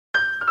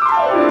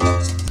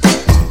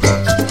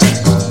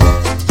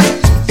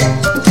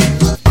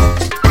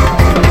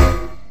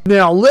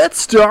Now let's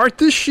start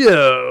the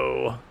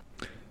show.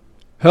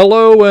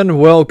 Hello and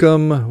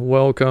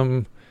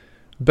welcome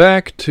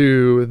back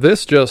to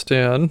This Just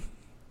In.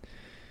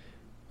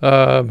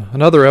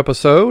 Another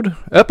episode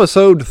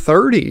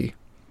 30.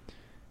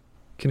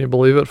 Can you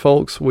believe it,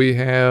 folks? We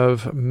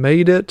have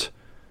made it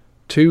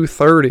to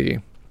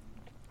 30.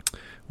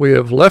 We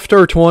have left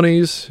our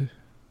 20s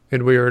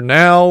and we are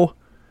now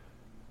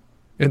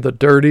in the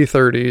dirty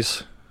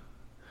 30s.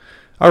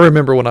 I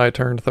remember when I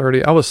turned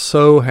 30, I was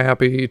so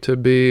happy to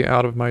be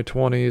out of my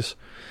 20s.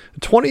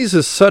 20s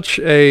is such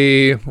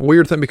a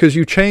weird thing because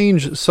you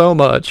change so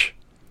much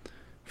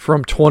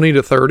from 20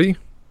 to 30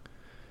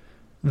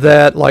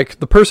 that, like,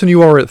 the person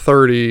you are at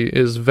 30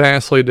 is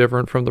vastly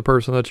different from the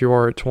person that you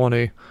are at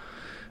 20.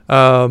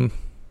 And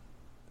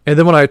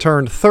then when I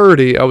turned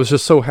 30, I was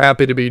just so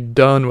happy to be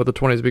done with the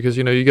 20s because,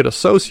 you know, you get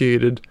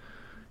associated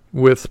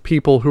with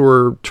people who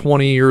are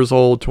 20 years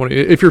old.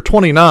 If you're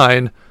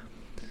 29...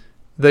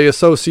 they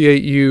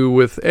associate you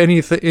with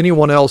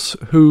anyone else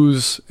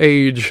whose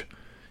age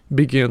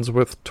begins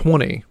with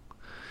 20.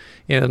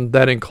 And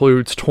that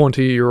includes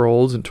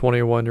 20-year-olds and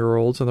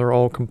 21-year-olds, and they're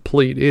all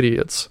complete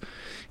idiots.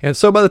 And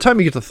so by the time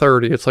you get to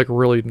 30, it's like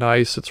really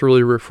nice. It's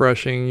really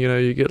refreshing. You know,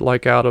 you get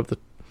like out of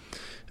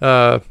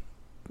the...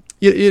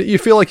 you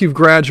feel like you've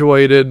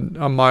graduated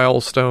a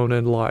milestone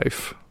in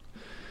life.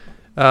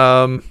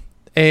 And...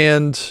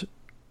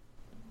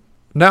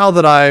 now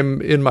that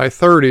I'm in my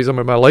 30s, I'm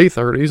in my late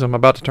 30s, I'm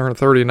about to turn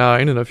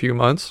 39 in a few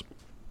months.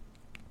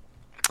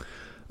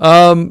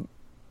 I'm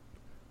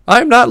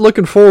not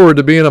looking forward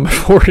to being in my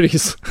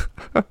 40s.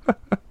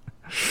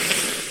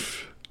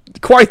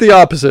 Quite the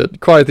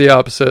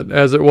opposite,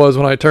 as it was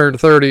when I turned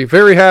 30.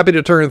 Very happy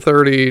to turn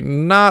 30,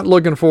 not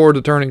looking forward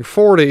to turning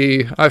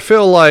 40. I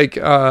feel like,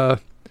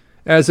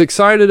 as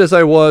excited as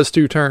I was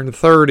to turn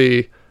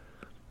 30,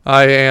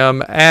 I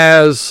am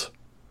as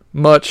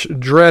much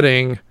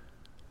dreading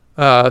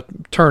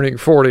turning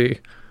 40.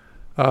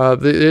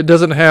 It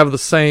doesn't have the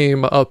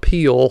same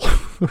appeal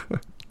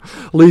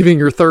leaving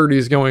your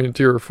 30s going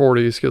into your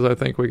 40s, because I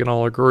think we can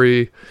all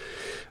agree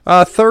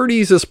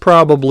 30s is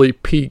probably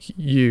peak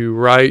you,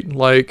 right?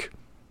 Like,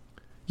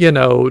 you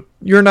know,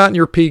 you're not in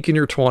your peak in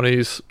your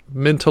 20s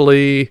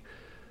mentally,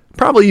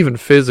 probably even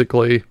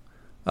physically,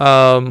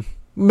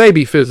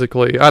 maybe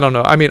physically, I don't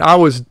know. I mean, I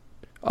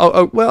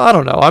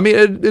don't know. I mean,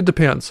 it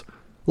depends.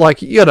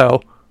 Like, you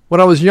know, when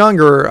I was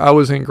younger, I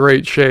was in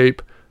great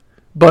shape,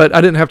 but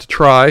I didn't have to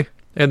try.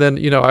 And then,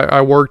 you know,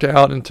 I worked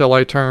out until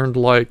I turned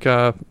like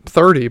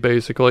 30,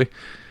 basically,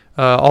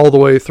 all the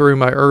way through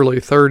my early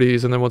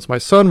 30s. And then once my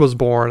son was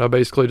born, I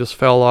basically just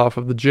fell off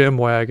of the gym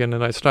wagon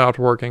and I stopped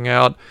working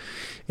out.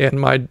 And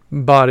my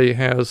body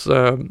has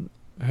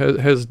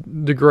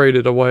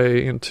degraded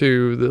away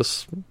into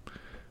this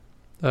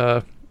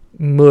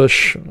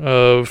mush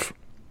of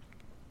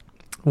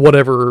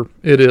whatever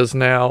it is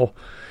now.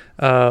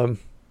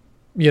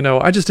 You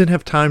know, I just didn't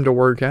have time to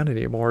work out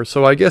anymore.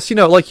 So I guess, you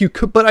know, like you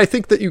could, but I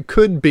think that you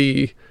could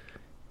be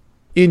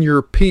in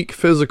your peak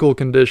physical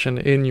condition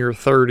in your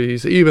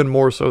 30s, even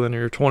more so than in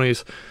your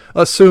 20s,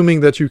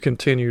 assuming that you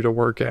continue to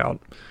work out.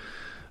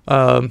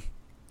 But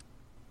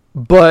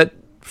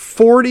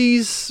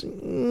 40s,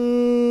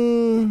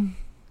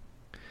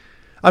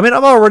 I mean,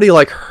 I'm already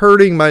like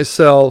hurting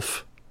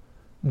myself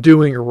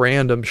doing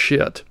random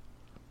shit.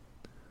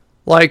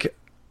 Like,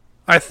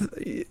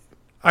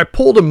 I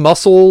pulled a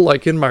muscle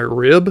like in my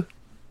rib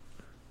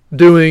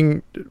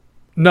doing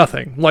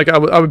nothing. Like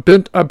I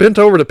bent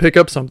over to pick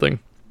up something.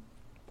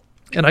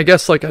 And I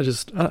guess like I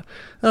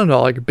don't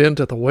know, like bent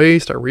at the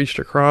waist. I reached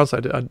across.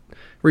 I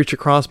reached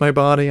across my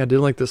body. I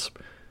did like this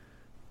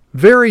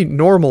very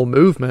normal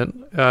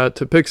movement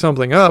to pick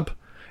something up.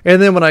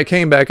 And then when I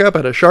came back up, I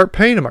had a sharp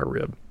pain in my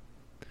rib.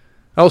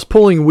 I was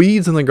pulling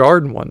weeds in the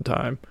garden one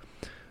time.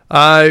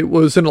 I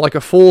was in like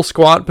a full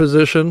squat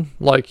position,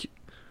 like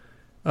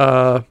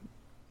a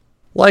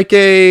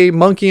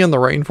monkey in the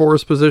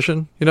rainforest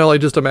position. You know, like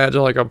just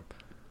imagine like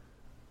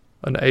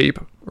an ape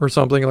or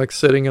something, like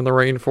sitting in the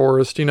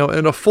rainforest, you know,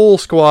 in a full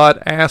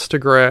squat, ass to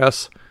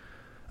grass.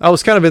 I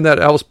was kind of in that,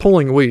 I was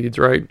pulling weeds,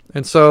 right?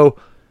 And so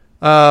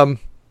I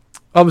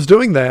was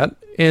doing that,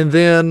 and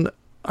then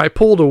I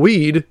pulled a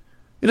weed,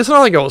 and it's not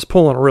like I was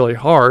pulling really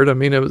hard. I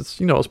mean, it was,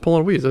 you know, I was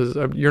pulling weeds.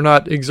 You're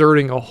not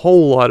exerting a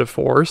whole lot of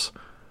force.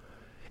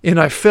 And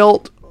I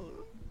felt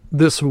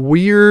this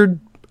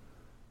weird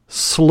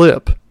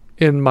slip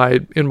in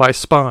my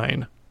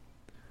spine,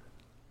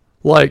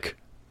 like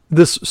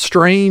this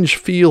strange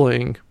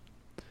feeling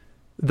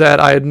that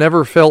I had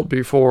never felt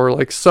before,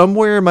 like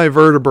somewhere in my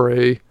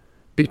vertebrae,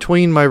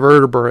 between my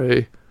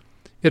vertebrae,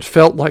 it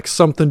felt like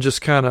something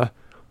just kind of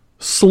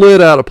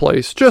slid out of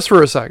place just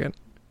for a second.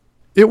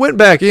 It went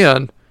back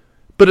in,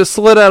 but it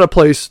slid out of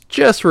place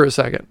just for a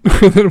second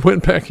and then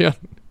went back in.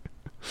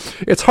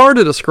 It's hard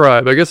to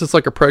describe. I guess it's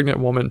like a pregnant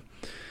woman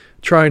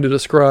trying to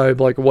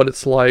describe like what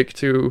it's like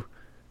to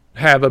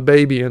have a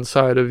baby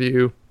inside of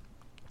you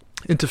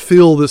and to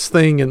feel this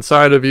thing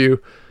inside of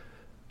you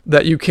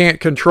that you can't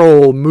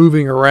control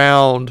moving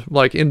around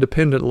like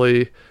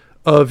independently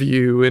of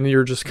you, and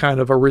you're just kind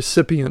of a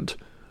recipient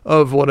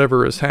of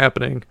whatever is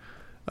happening.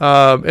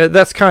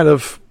 That's kind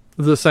of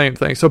the same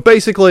thing. So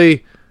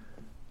basically,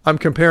 I'm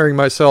comparing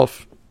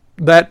myself,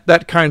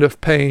 that kind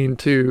of pain,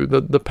 to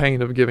the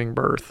pain of giving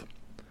birth.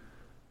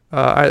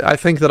 I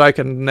think that I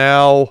can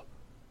now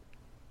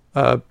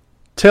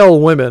tell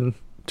women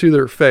to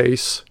their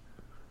face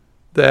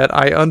that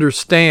I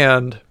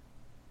understand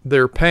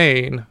their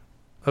pain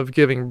of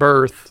giving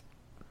birth.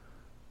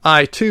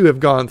 I too have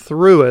gone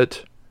through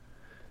it,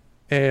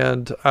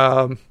 and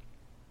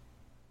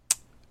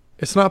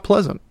it's not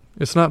pleasant.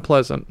 It's not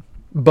pleasant,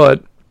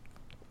 but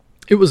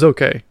it was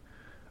okay.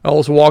 I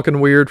was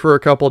walking weird for a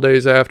couple of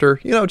days after,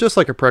 just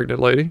like a pregnant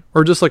lady,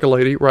 or just like a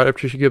lady right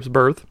after she gives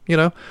birth.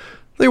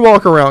 They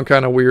walk around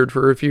kind of weird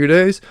for a few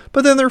days,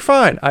 but then they're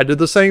fine. I did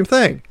the same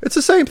thing. It's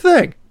the same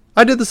thing.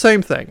 I did the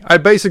same thing. I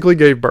basically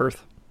gave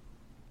birth.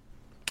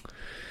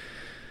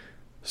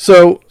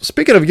 So,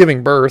 speaking of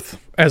giving birth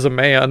as a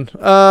man,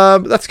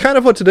 that's kind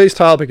of what today's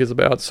topic is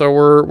about. So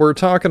we're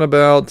talking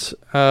about,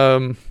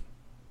 the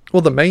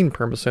main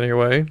premise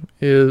anyway,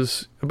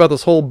 is about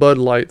this whole Bud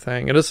Light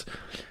thing. And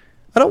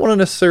I don't want to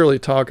necessarily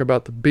talk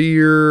about the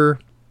beer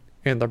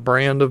and the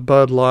brand of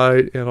Bud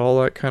Light and all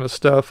that kind of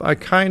stuff.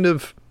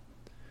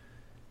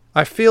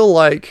 I feel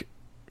like,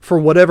 for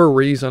whatever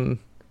reason,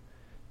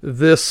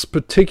 this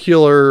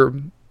particular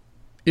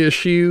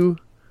issue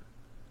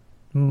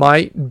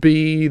might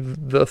be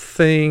the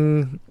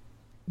thing,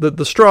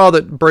 the straw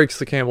that breaks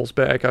the camel's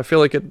back. I feel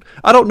like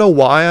I don't know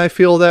why I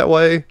feel that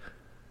way.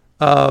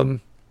 I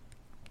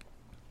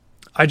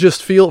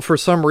just feel, for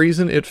some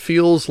reason, it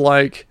feels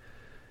like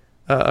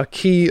a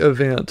key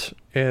event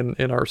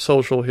in our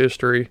social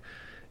history.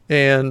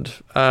 And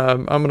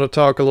I'm going to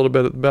talk a little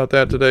bit about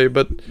that today.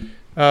 But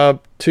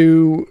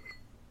to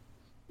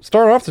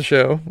start off the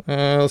show,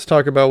 let's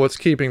talk about what's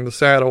keeping the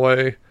sad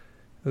away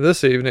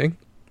this evening.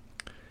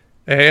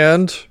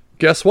 And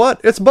guess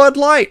what? It's Bud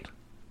Light.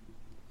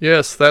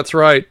 Yes, that's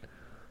right.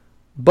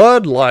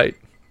 Bud Light.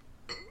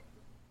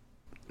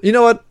 You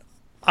know what?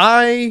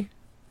 I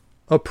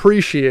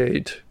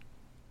appreciate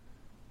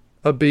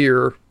a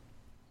beer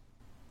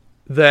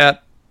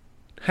that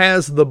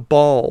has the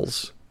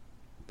balls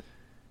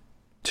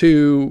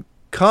to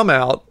come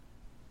out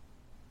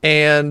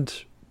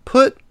and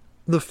put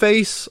the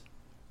face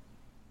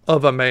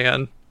of a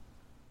man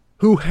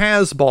who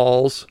has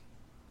balls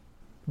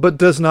but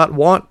does not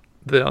want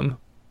them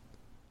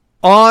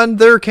on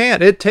their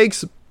can. It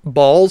takes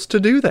balls to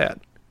do that,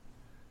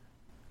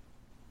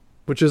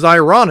 which is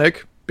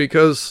ironic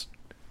because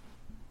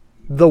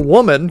the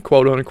woman,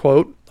 quote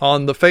unquote,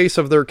 on the face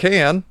of their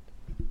can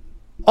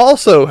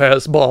also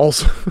has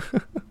balls.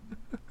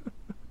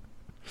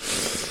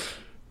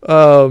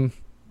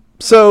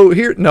 So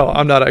here, no,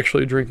 I'm not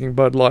actually drinking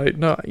Bud Light.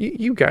 No,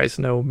 you guys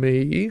know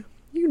me.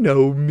 You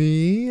know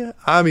me.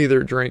 I'm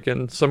either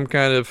drinking some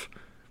kind of,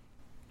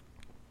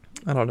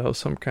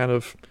 some kind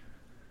of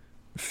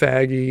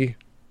faggy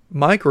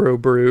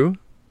microbrew,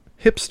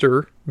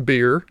 hipster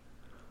beer,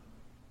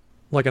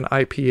 like an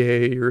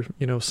IPA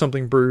or,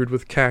 something brewed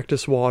with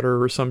cactus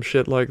water or some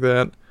shit like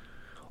that.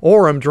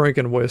 Or I'm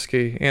drinking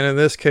whiskey, and in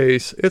this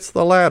case, it's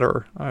the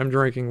latter. I'm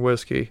drinking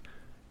whiskey.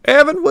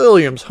 Evan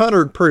Williams,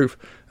 100 proof.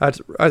 I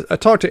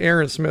talked to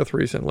Aaron Smith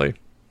recently,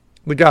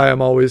 the guy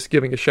I'm always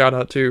giving a shout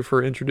out to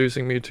for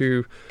introducing me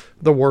to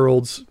the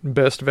world's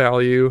best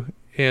value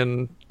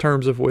in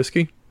terms of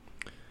whiskey.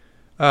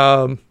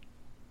 I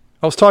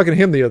was talking to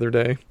him the other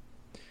day,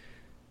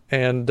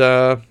 and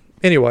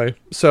anyway,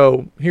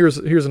 so here's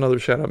another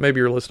shout out. Maybe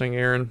you're listening,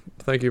 Aaron.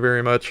 Thank you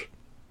very much.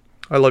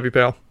 I love you,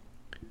 pal.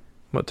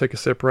 I'm going to take a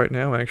sip right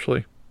now,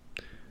 actually.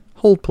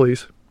 Hold,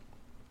 please.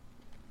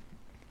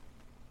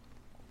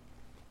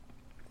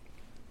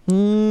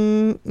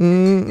 Hitting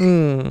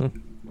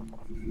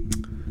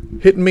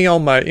me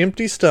on my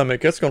empty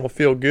stomach. That's going to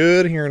feel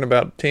good here in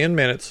about 10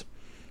 minutes.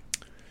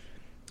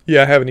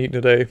 Yeah, I haven't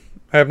eaten today.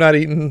 I have not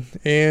eaten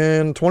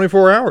in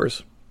 24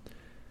 hours.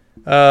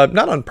 Not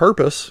on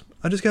purpose.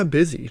 I just got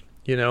busy,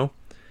 When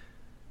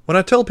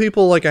I tell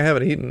people like I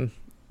haven't eaten,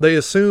 they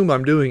assume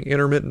I'm doing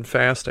intermittent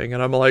fasting,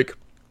 and I'm like,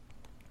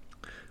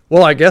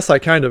 well, I guess I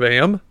kind of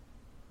am,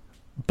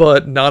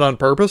 but not on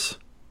purpose.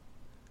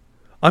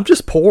 I'm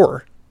just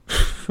poor.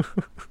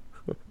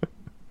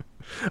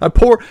 I'm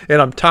poor,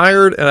 and I'm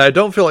tired, and I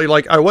don't feel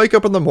like I wake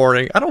up in the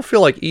morning. I don't feel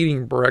like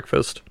eating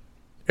breakfast,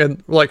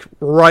 and like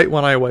right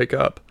when I wake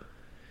up.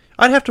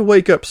 I'd have to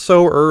wake up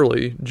so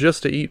early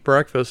just to eat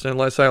breakfast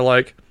unless I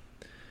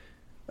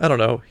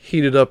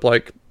heated up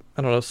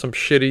some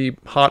shitty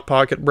Hot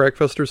Pocket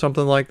breakfast or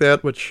something like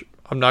that, which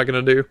I'm not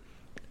going to do.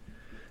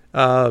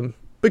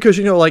 Because,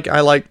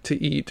 I like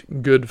to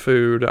eat good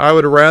food. I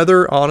would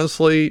rather,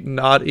 honestly,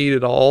 not eat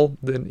at all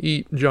than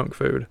eat junk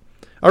food.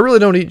 I really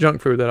don't eat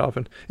junk food that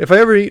often. If I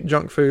ever eat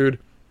junk food,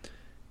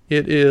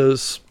 it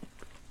is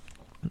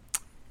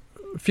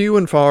few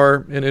and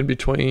far and in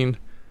between.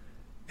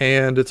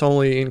 And it's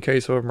only in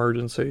case of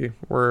emergency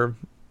where,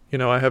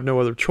 I have no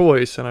other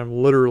choice and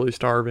I'm literally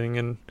starving.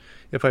 And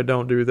If I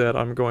don't do that,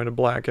 I'm going to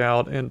black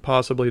out and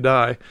possibly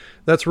die.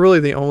 That's really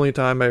the only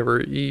time I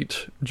ever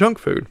eat junk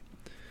food.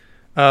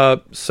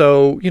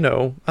 So,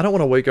 I don't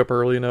want to wake up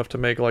early enough to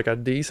make like a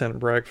decent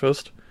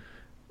breakfast.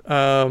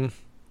 And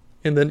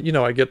then,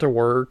 I get to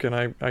work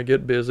and I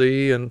get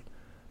busy, and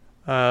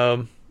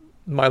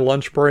my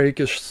lunch break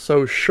is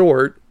so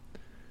short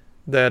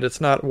that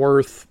it's not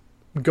worth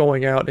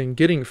going out and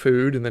getting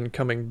food and then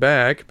coming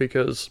back,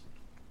 because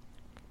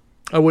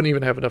I wouldn't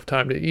even have enough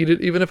time to eat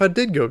it, even if I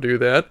did go do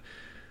that.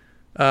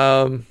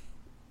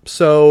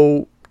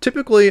 So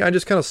typically I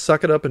just kind of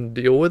suck it up and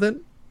deal with it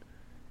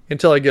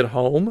until I get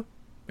home,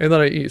 and then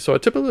I eat. So I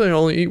typically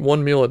only eat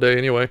one meal a day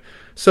anyway.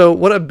 So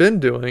what I've been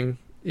doing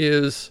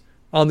is,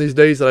 on these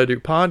days that I do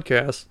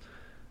podcasts,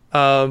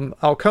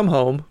 I'll come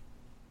home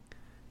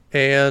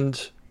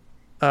and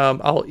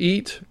I'll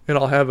eat and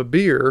I'll have a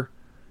beer.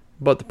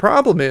 But the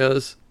problem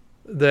is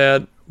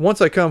that once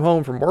I come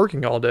home from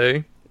working all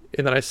day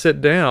and then I sit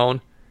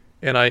down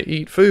and I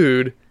eat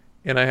food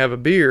and I have a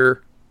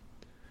beer,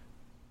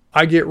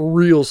 I get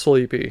real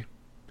sleepy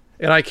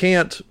and I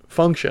can't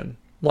function.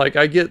 Like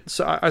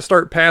I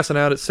start passing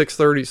out at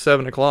 6:30,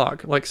 7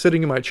 o'clock, like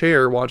sitting in my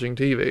chair watching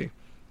TV.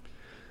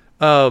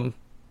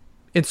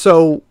 And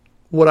so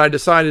what I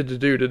decided to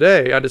do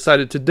today,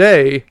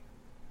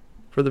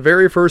 for the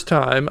very first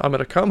time, I'm going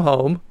to come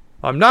home.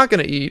 I'm not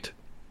going to eat.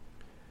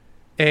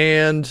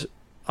 And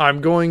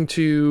I'm going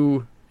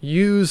to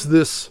use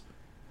this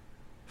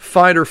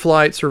fight or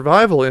flight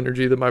survival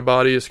energy that my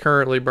body is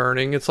currently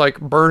burning. It's like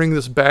burning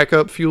this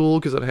backup fuel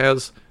because it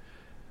has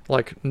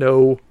like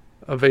no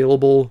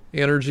available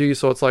energy.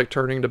 So it's like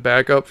turning to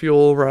backup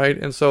fuel, right?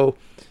 And so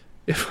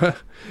if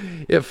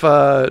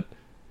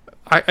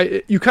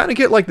you kind of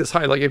get like this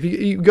high, like if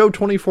you go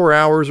 24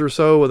 hours or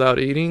so without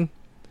eating,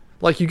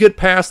 like you get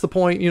past the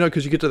point,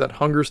 because you get to that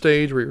hunger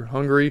stage where you're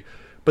hungry.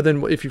 But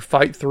then if you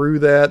fight through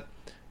that,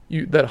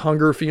 that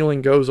hunger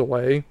feeling goes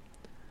away.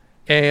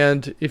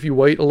 And if you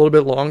wait a little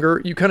bit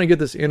longer, you kind of get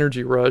this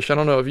energy rush. I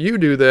don't know if you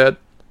do that,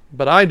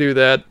 but I do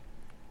that.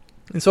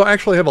 And so I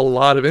actually have a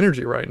lot of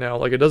energy right now.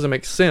 Like, it doesn't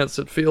make sense.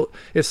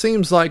 It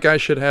seems like I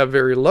should have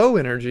very low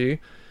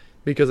energy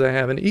because I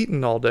haven't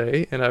eaten all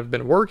day and I've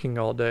been working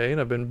all day and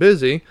I've been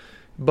busy.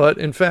 But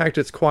in fact,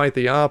 it's quite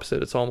the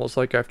opposite. It's almost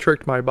like I've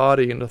tricked my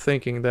body into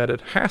thinking that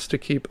it has to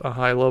keep a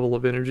high level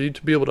of energy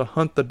to be able to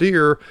hunt the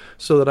deer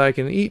so that I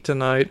can eat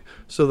tonight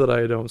so that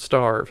I don't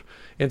starve.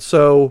 And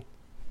so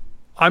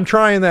I'm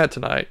trying that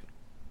tonight.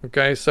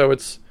 Okay, so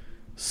it's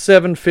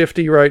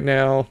 7:50 right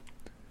now.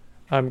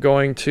 I'm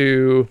going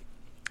to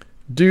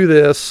do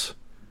this,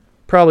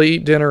 probably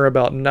eat dinner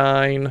about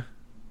 9,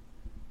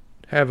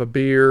 have a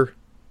beer,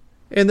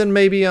 and then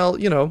maybe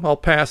I'll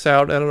pass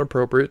out at an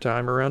appropriate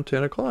time around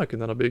 10 o'clock,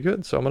 and that'll be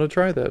good. So I'm going to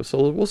try that.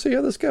 So we'll see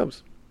how this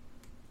goes.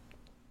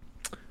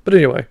 But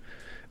anyway,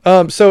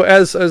 so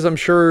as I'm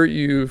sure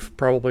you've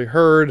probably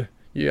heard,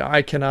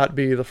 I cannot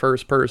be the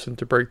first person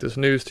to break this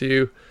news to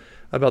you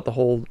about the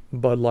whole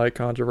Bud Light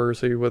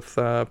controversy with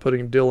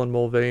putting Dylan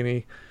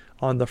Mulvaney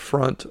on the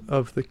front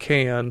of the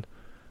can.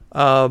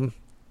 For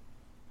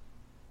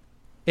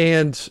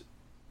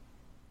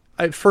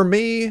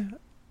me,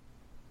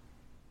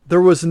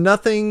 there was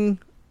nothing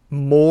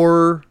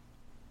more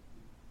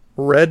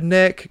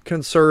redneck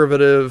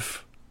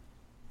conservative,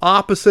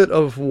 opposite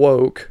of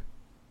woke,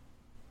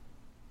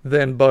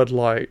 than Bud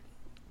Light.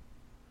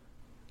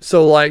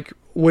 So like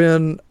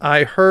when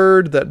I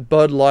heard that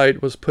Bud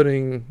Light was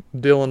putting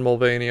Dylan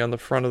Mulvaney on the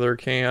front of their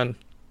can,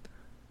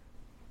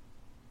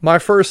 my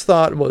first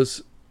thought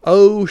was,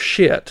 oh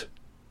shit.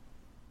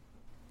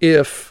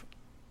 If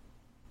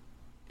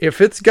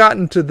it's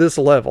gotten to this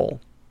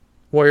level,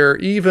 where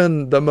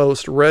even the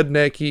most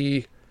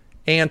rednecky,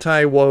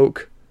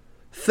 anti-woke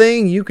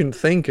thing you can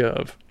think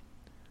of,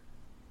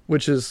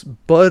 which is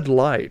Bud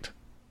Light,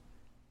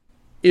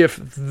 if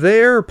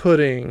they're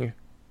pushing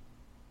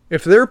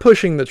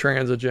the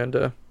trans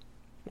agenda,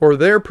 or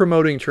they're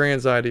promoting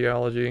trans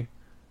ideology,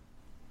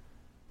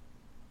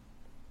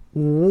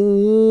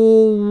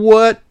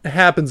 what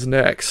happens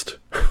next?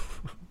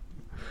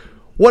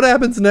 What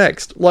happens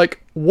next?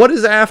 Like, what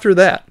is after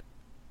that?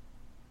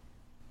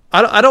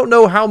 I don't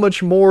know how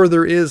much more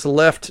there is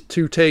left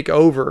to take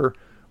over.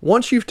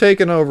 Once you've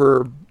taken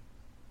over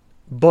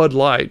Bud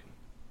Light,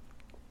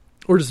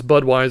 or just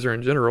Budweiser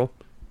in general,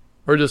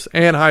 or just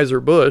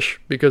Anheuser-Busch,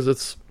 because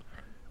it's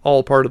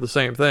all part of the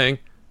same thing.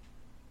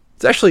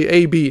 It's actually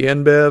AB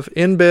InBev.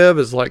 InBev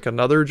is like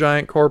another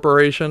giant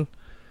corporation.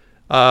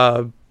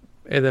 And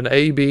then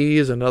AB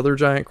is another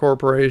giant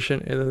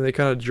corporation. And then they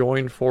kind of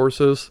join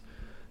forces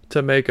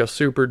to make a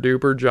super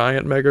duper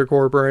giant mega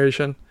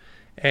corporation.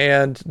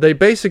 And they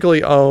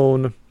basically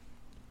own,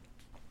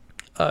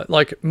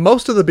 like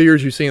most of the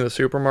beers you see in the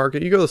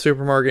supermarket. You go to the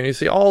supermarket and you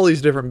see all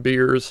these different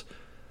beers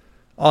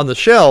on the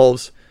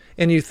shelves.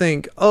 And you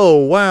think, oh,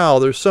 wow,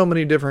 there's so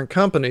many different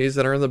companies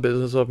that are in the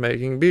business of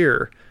making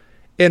beer.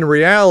 In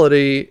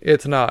reality,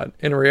 it's not.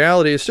 In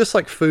reality, it's just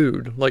like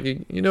food.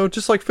 Like,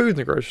 just like food in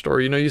the grocery store.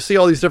 You see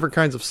all these different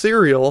kinds of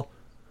cereal.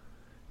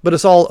 but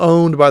it's all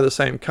owned by the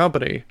same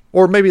company.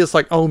 Or maybe it's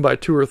like owned by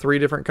 2 or 3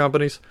 different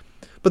companies.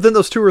 But then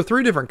those 2 or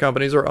 3 different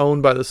companies are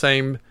owned by the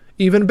same,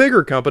 even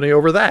bigger company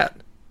over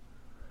that.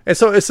 And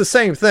so it's the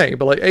same thing,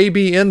 but like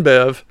AB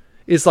InBev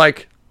is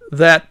like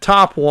that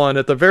top one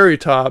at the very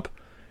top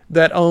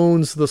that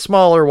owns the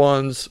smaller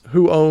ones,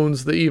 who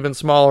owns the even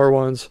smaller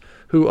ones,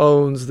 who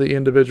owns the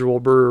individual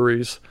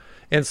breweries.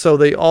 And so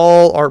they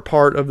all are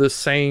part of this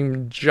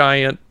same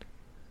giant,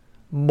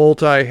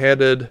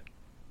 multi-headed,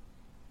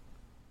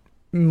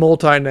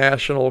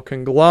 multinational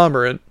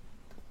conglomerate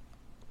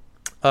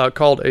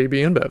called AB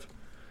InBev.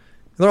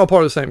 They're all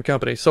part of the same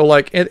company. So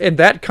like, and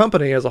that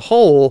company as a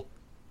whole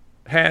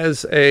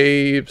has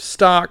a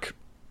stock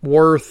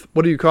worth,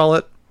 what do you call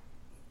it?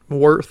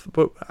 Worth,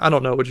 I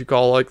don't know what you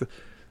call it, like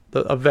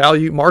a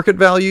value, market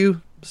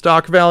value,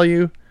 stock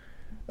value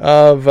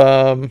of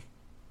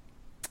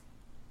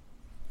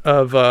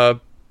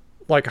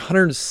like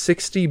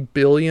 $160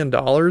 billion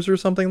or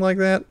something like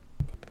that.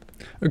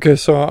 Okay,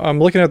 so I'm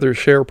looking at their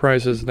share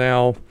prices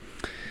now.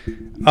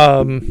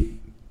 Everyone's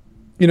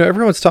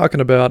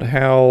talking about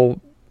how,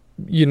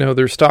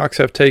 their stocks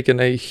have taken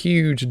a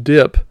huge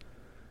dip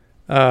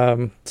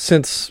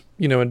since,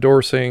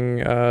 endorsing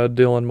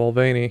Dylan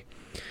Mulvaney.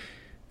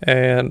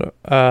 And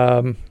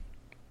I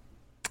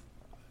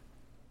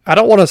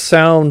don't want to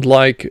sound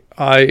like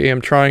I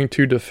am trying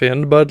to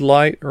defend Bud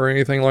Light or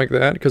anything like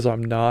that, because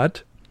I'm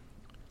not.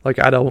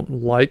 Like, I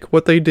don't like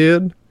what they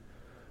did.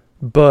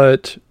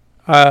 But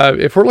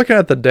if we're looking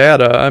at the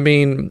data, I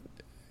mean,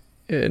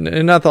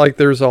 and not like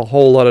there's a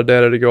whole lot of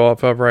data to go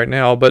off of right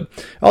now, but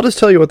I'll just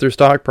tell you what their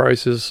stock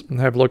prices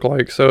have looked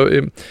like.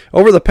 So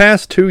over the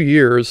past 2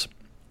 years,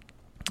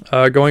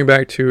 going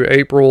back to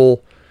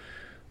April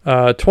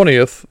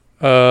 20th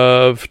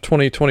of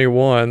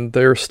 2021,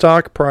 their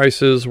stock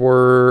prices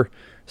were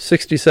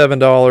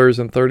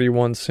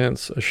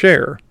 $67.31 a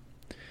share.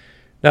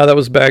 Now, that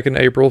was back in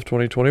April of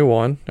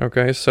 2021.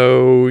 Okay,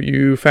 so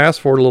you fast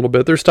forward a little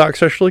bit. Their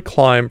stocks actually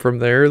climb from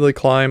there. They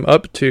climb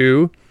up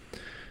to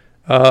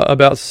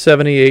about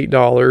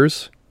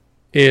 $78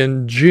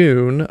 in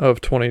June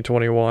of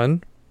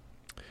 2021.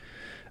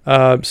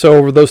 So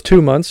over those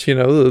 2 months,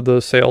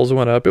 the sales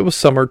went up. It was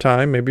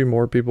summertime. Maybe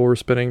more people were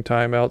spending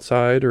time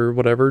outside or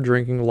whatever,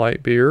 drinking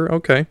light beer.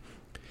 Okay.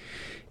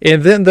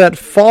 And then that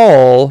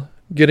fall,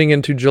 getting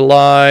into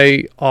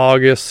July,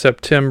 August,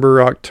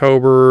 September,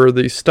 October,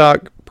 the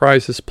stock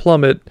prices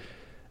plummet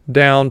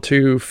down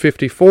to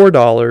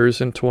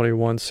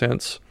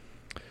 $54.21,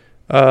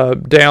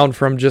 down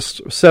from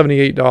just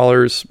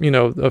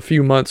 $78, a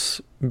few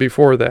months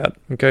before that.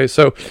 Okay,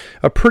 so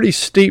a pretty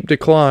steep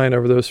decline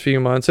over those few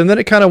months. And then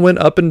it kind of went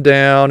up and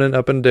down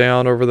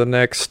over the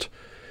next,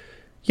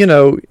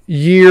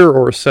 year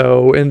or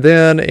so. And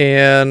then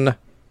in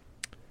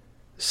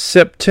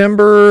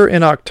September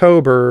and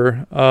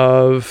October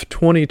of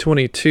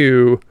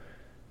 2022,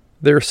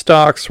 their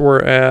stocks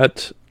were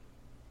at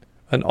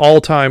an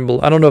all-time,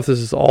 I don't know if this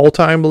is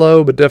all-time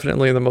low, but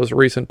definitely in the most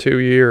recent 2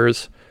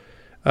 years,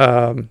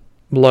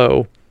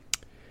 low.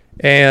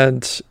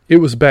 And it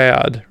was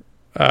bad.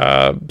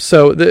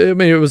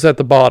 It was at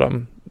the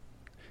bottom.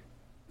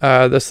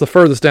 That's the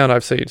furthest down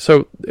I've seen.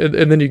 So,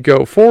 and then you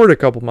go forward a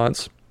couple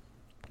months,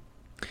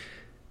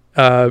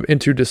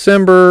 into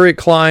December. It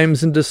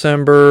climbs in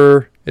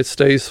December. It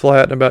stays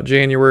flat in about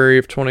January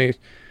of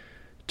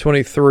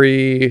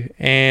 2023.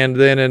 And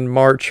then in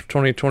March of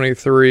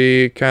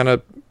 2023, kind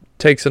of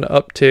takes an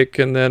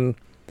uptick. And then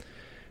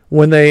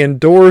when they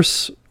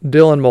endorse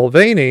Dylan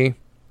Mulvaney,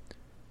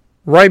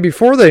 right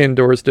before they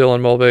endorsed Dylan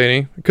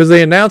Mulvaney, because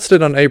they announced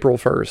it on April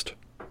 1st. It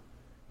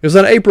was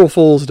on April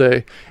Fool's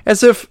Day.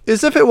 As if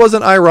it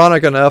wasn't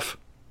ironic enough,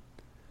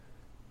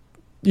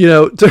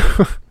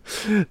 to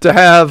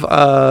have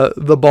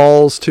the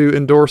balls to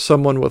endorse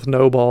someone with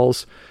no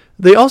balls.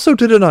 They also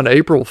did it on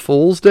April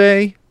Fool's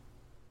Day,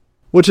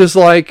 which is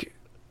like,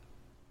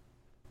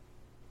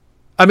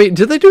 I mean,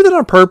 did they do that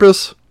on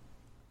purpose?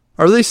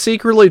 Are they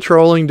secretly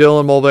trolling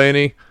Dylan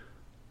Mulvaney?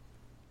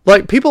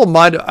 Like, people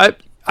might,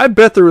 I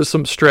bet there was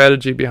some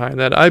strategy behind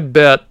that. I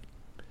bet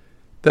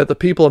that the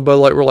people in Bud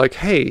Light were like,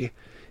 hey,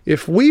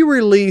 if we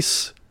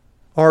release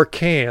our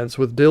cans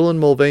with Dylan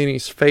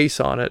Mulvaney's face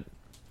on it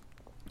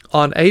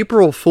on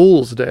April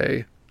Fool's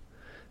Day,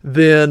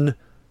 then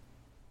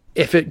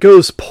if it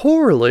goes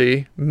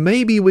poorly,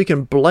 maybe we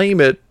can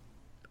blame it,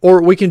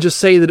 or we can just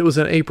say that it was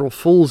an April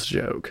Fool's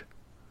joke.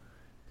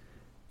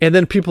 And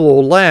then people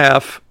will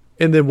laugh,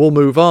 and then we'll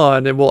move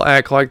on, and we'll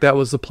act like that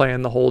was the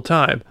plan the whole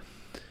time.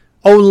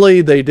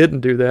 Only they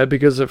didn't do that,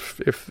 because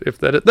if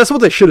that's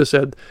what they should have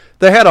said.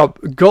 They had a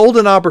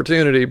golden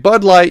opportunity.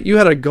 Bud Light, you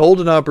had a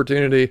golden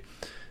opportunity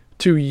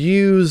to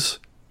use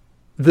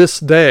this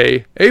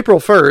day, April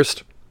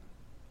 1st,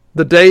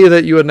 the day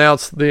that you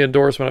announced the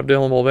endorsement of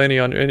Dylan Mulvaney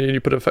on, and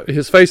you put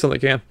his face on the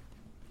can.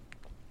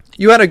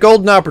 You had a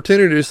golden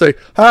opportunity to say,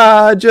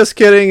 just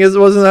kidding.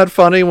 Wasn't that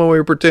funny when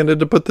we pretended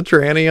to put the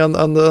tranny on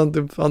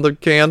the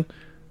can?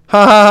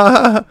 Ha ha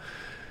ha.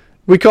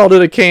 We called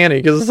it a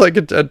canny because it's like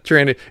a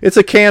tranny. It's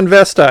a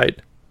canvestite.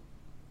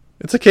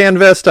 It's a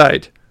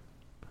canvestite.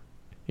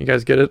 You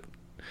guys get it?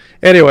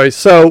 Anyway,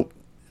 so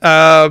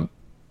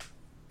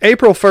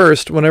April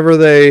 1st, whenever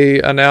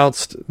they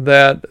announced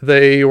that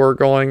they were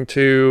going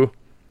to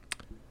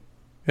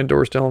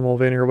endorse Dylan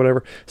Mulvaney or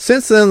whatever,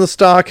 since then the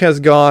stock has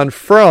gone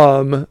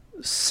from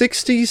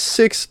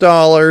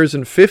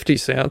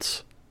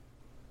 $66.50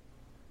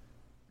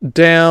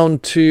 down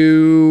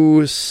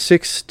to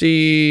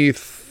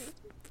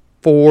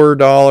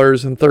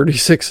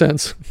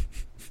 $64.36.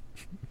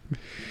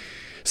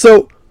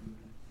 So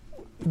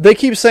they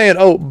keep saying,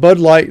 oh, Bud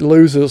Light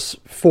loses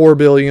 $4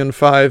 billion,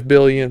 $5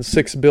 billion,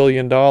 $6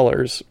 billion.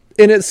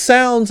 And it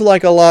sounds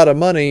like a lot of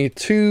money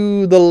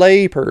to the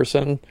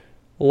layperson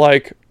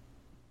like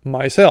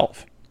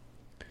myself.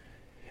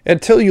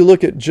 Until you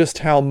look at just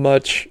how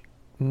much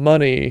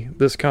money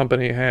this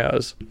company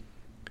has.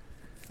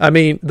 I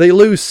mean, they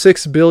lose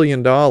 $6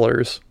 billion.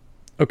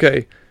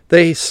 Okay,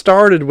 they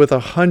started with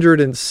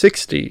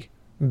 $160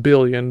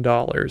 billion.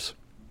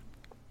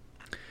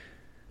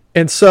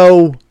 And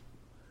so,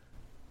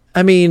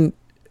 I mean,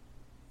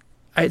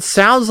 it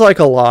sounds like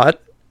a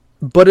lot,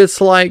 but it's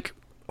like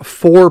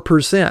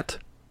 4%,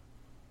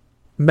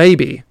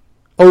 maybe,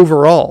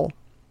 overall,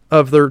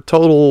 of their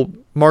total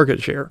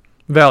market share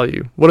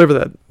value,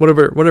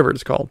 whatever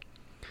it's called.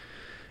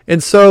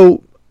 And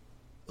so,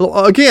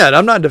 again,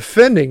 I'm not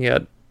defending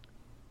it.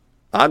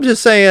 I'm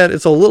just saying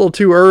it's a little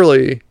too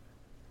early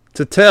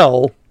to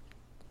tell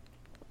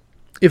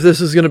if this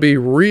is going to be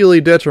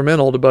really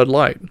detrimental to Bud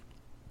Light.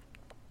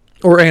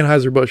 Or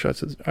Anheuser-Busch,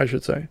 I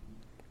should say.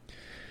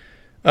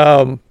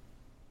 There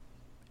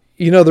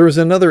was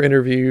another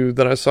interview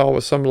that I saw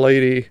with some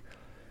lady.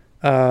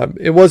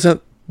 It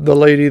wasn't the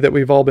lady that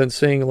we've all been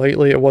seeing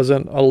lately. It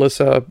wasn't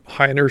Alyssa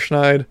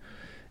Heinerschneid.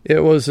 It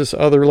was this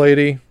other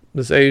lady,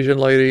 this Asian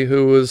lady,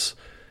 who was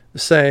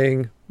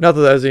saying, not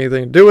that has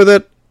anything to do with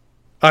it.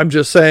 I'm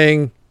just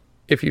saying,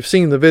 if you've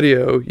seen the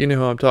video, you know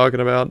who I'm talking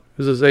about. It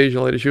was this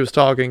Asian lady. She was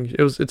talking.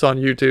 It's on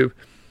YouTube.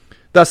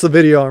 That's the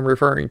video I'm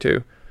referring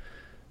to.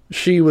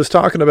 She was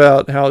talking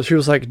about how she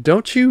was like,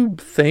 don't you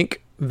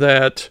think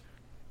that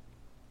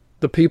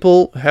the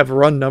people have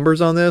run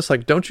numbers on this?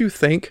 Like, don't you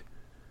think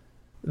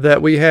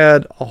that we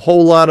had a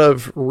whole lot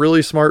of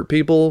really smart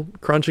people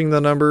crunching the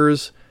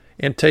numbers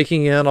and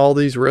taking in all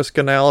these risk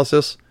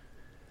analysis?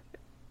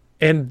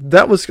 And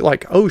that was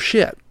like, oh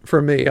shit,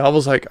 for me. I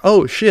was like,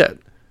 oh shit,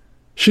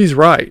 she's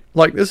right.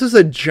 Like, this is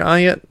a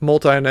giant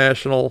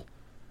multinational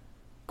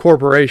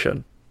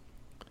corporation.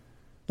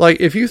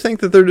 Like, if you think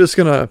that they're just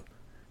going to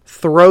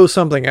throw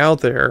something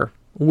out there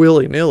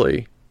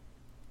willy-nilly,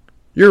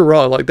 you're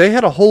wrong. Like, they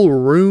had a whole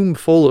room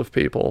full of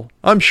people.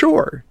 I'm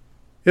sure.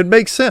 It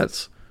makes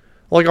sense.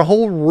 Like, a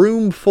whole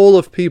room full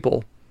of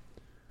people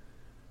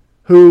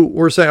who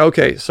were saying,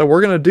 okay, so we're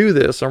going to do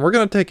this and we're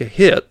going to take a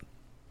hit,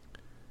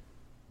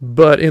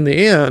 but in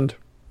the end,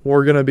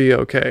 we're going to be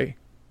okay.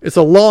 It's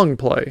a long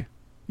play.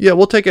 Yeah,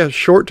 we'll take a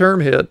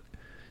short-term hit,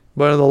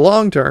 but in the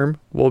long term,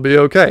 we'll be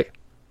okay.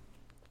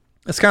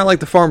 It's kind of like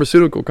the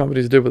pharmaceutical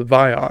companies did with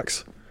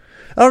Vioxx.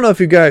 I don't know if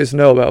you guys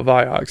know about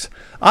Vioxx.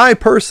 I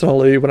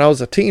personally, when I was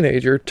a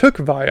teenager, took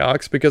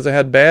Vioxx because I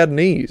had bad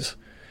knees.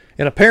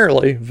 And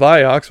apparently,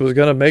 Vioxx was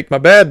going to make my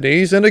bad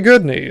knees into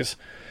good knees.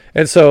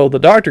 And so the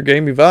doctor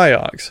gave me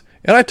Vioxx.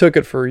 And I took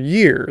it for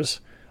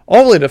years,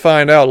 only to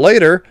find out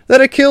later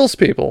that it kills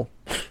people.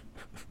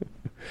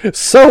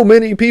 So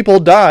many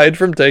people died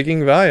from taking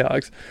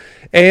Vioxx.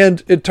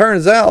 And it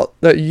turns out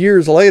that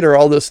years later,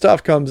 all this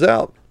stuff comes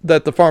out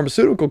that the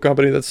pharmaceutical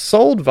company that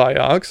sold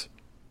Vioxx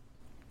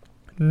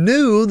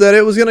knew that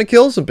it was going to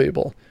kill some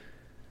people.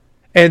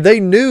 And they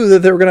knew that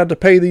they were going to have to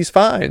pay these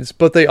fines.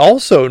 But they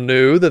also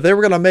knew that they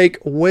were going to make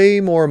way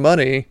more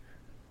money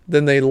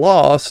than they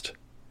lost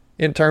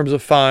in terms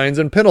of fines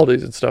and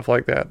penalties and stuff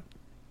like that.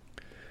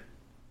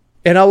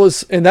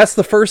 And that's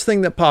the first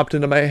thing that popped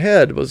into my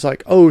head was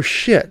like, oh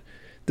shit,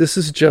 this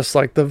is just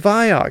like the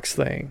Vioxx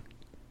thing.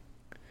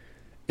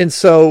 And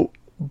so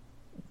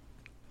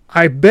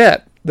I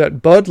bet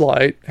that Bud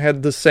Light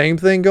had the same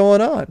thing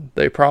going on.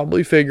 They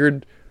probably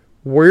figured,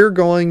 we're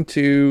going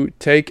to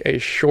take a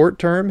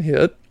short-term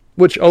hit,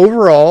 which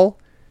overall,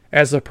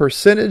 as a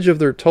percentage of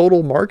their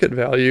total market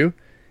value,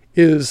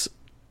 is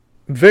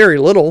very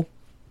little.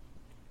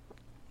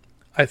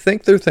 I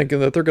think they're thinking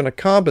that they're going to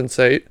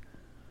compensate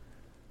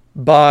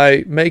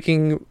by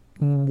making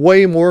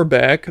way more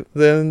back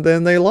than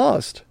they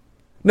lost.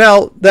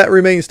 Now, that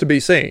remains to be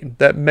seen.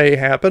 That may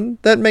happen.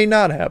 That may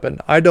not happen.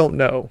 I don't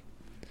know.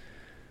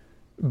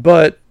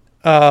 But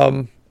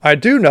I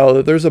do know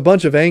that there's a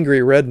bunch of angry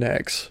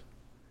rednecks.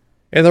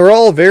 And they're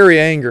all very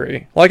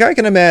angry. Like, I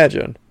can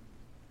imagine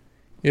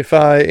if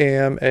I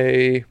am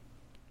a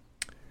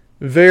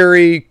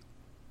very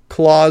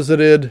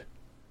closeted,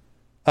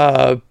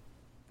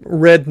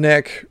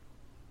 redneck,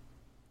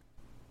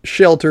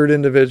 sheltered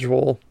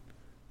individual,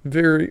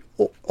 very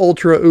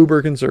ultra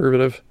uber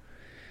conservative,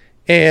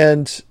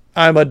 and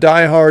I'm a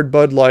diehard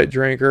Bud Light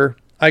drinker.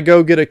 I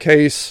go get a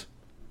case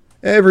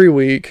every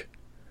week,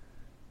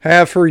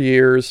 have for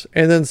years,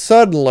 and then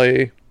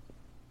suddenly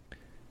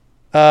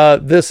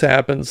this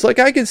happens. Like,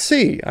 I could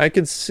see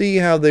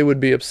how they would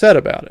be upset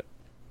about it.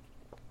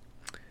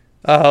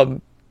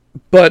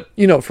 But,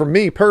 you know, for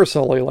me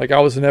personally, like, I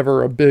was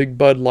never a big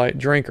Bud Light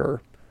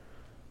drinker.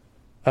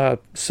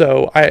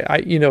 So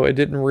I, you know, it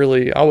didn't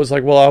really, I was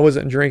like, well, I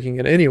wasn't drinking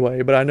it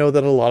anyway, but I know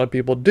that a lot of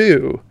people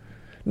do.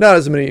 Not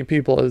as many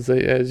people as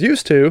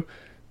used to,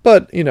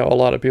 but, you know, a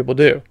lot of people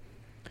do.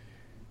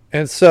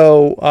 And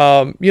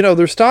so, you know,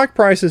 their stock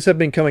prices have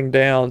been coming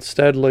down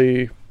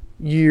steadily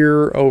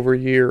year over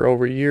year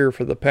over year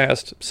for the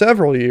past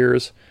several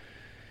years.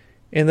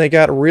 And they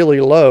got really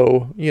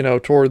low, you know,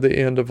 toward the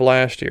end of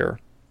last year.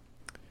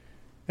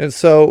 And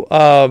so,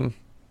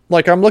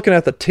 like, I'm looking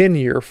at the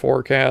 10-year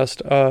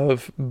forecast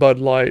of Bud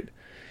Light.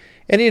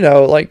 And, you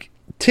know, like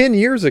 10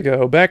 years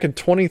ago, back in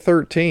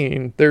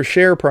 2013, their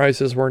share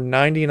prices were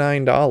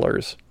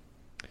 $99.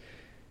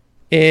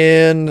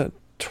 In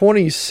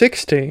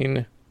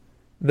 2016,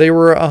 they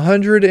were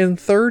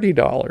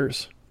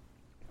 $130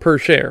 per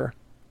share.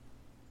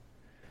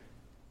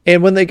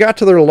 And when they got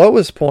to their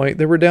lowest point,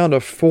 they were down to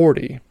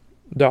 $40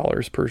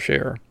 per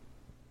share.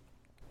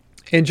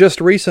 And just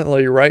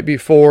recently, right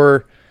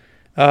before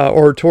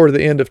or toward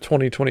the end of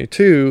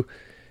 2022,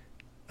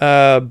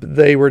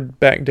 they were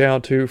back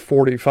down to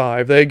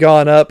 45. They had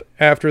gone up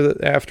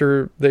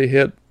after they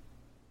hit,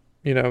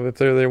 you know, if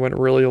they went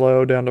really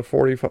low down to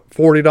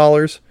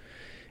 $40,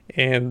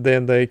 and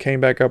then they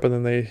came back up, and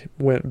then they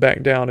went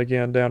back down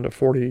again down to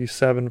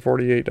 $47,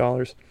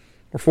 $48,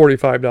 or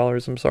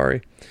 $45. I'm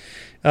sorry.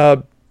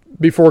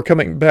 Before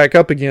coming back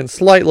up again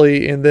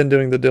slightly, and then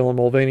doing the Dylan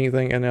Mulvaney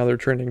thing, and now they're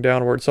trending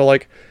downward. So,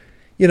 like,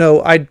 you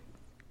know, I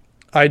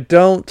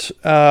don't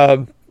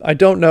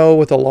know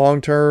what the long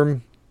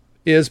term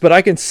is, but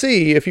I can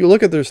see, if you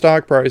look at their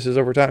stock prices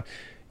over time,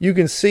 you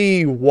can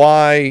see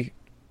why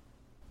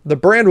the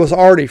brand was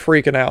already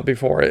freaking out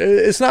before.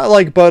 It's not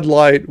like Bud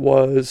Light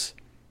was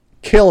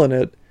killing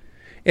it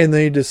and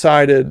they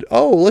decided,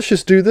 oh, let's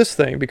just do this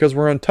thing because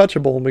we're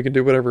untouchable and we can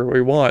do whatever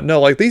we want.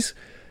 No, like,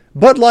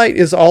 Bud Light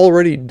is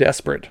already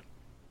desperate.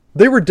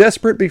 They were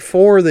desperate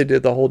before they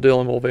did the whole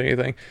Dylan Mulvaney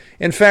thing.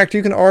 In fact,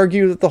 you can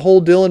argue that the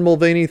whole Dylan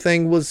Mulvaney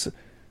thing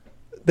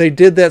they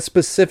did that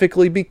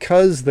specifically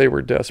because they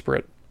were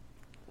desperate.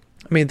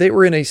 I mean, they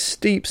were in a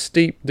steep,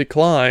 steep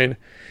decline.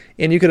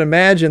 And you can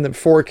imagine them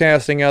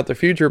forecasting out the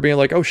future being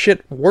like, oh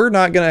shit, we're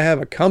not going to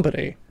have a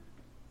company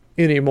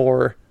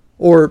anymore.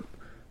 Or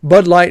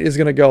Bud Light is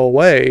going to go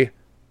away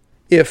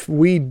if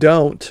we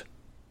don't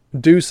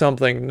do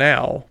something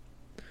now.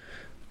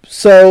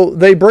 So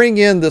they bring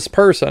in this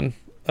person,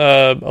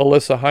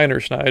 Alyssa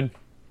Heinerschneid.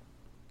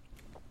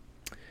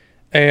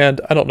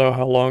 And I don't know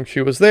how long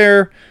she was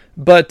there,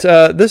 but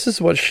this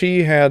is what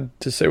she had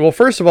to say. Well,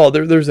 first of all,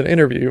 there's an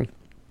interview.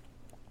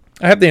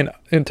 I have the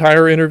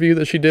entire interview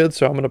that she did,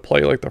 so I'm going to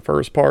play like the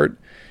first part,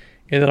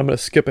 and then I'm going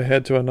to skip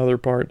ahead to another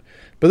part.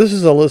 But this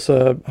is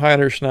Alyssa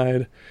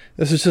Heinerschneid.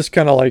 This is just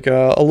kind of like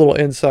a little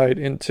insight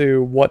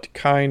into what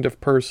kind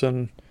of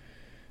person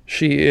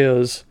she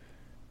is.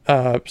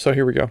 So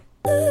here we go.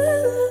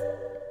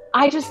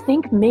 I just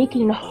think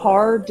making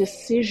hard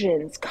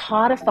decisions,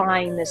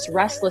 codifying this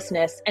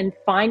restlessness, and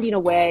finding a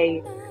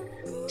way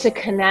to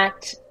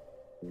connect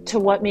to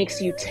what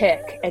makes you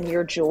tick and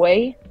your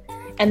joy,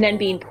 and then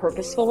being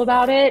purposeful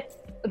about it,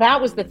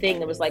 that was the thing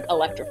that was like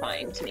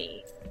electrifying to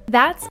me.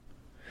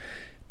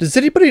 Does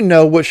anybody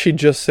know what she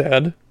just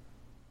said?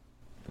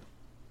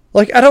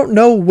 Like, I don't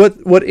know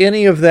what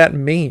any of that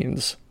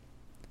means.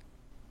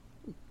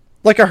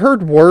 Like, I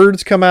heard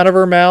words come out of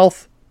her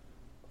mouth,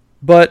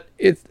 but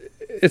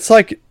it's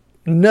like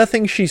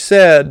nothing she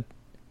said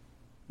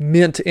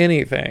meant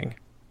anything.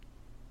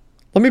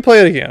 Let me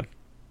play it again.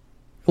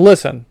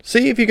 Listen,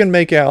 see if you can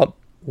make out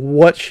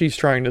what she's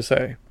trying to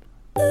say.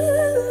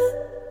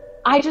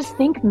 I just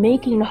think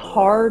making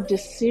hard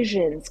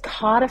decisions,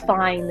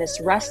 codifying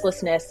this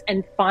restlessness,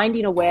 and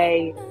finding a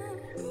way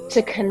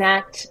to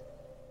connect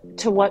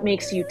to what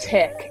makes you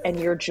tick and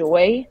your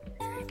joy,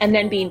 and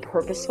then being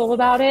purposeful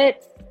about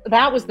it,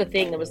 that was the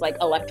thing that was like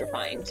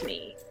electrifying to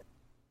me.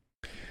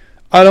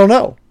 I don't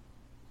know.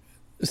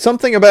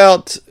 Something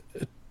about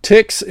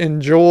ticks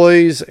and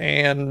joys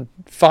and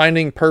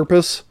finding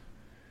purpose.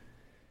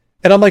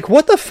 And I'm like,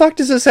 what the fuck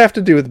does this have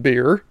to do with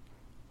beer?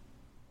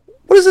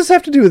 What does this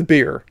have to do with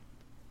beer?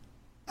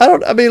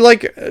 You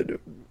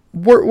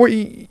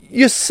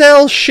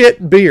sell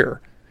shit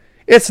beer.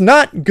 It's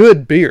not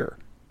good beer.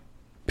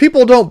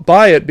 People don't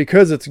buy it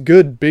because it's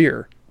good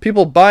beer.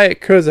 People buy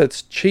it because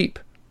it's cheap.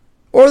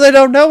 Or they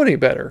don't know any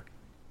better.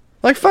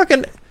 Like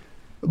fucking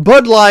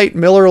Bud Light,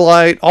 Miller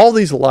Lite, all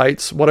these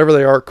lights, whatever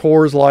they are,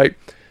 Coors Light,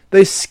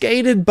 they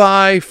skated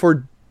by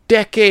for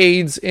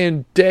decades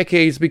and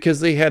decades because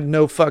they had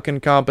no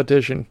fucking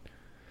competition.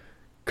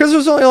 Because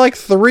there's only like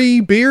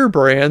 3 beer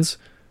brands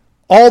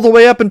all the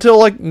way up until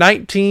like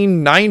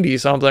 1990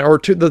 something, or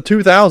the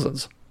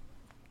 2000s.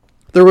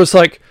 There was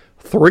like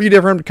 3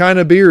 different kind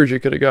of beers you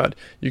could have got.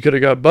 You could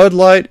have got Bud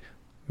Light,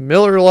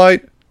 Miller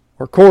Lite,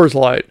 or Coors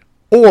Light.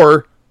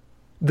 Or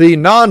the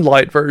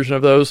non-light version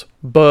of those,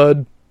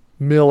 Bud,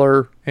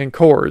 Miller, and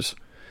Coors.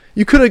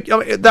 You could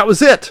have, I mean, that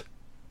was it.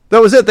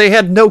 That was it. They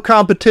had no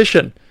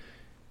competition.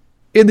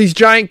 In these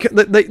giant,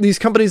 these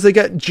companies, they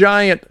got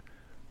giant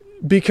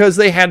because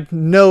they had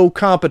no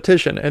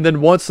competition. And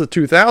then once the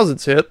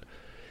 2000s hit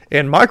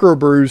and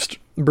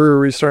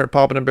breweries started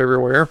popping up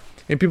everywhere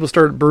and people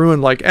started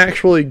brewing like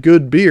actually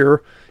good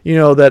beer, you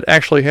know, that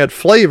actually had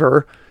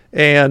flavor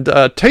and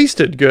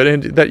tasted good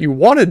and that you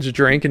wanted to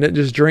drink and didn't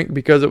just drink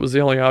because it was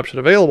the only option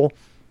available.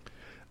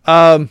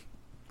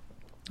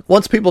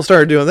 Once people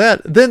started doing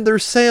that, then their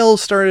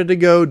sales started to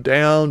go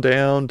down,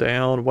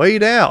 way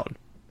down.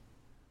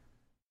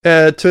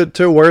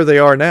 To where they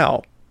are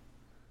now.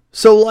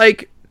 So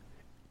like,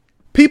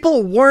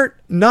 people weren't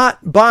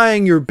not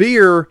buying your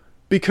beer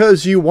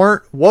because you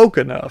weren't woke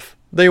enough.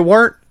 They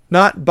weren't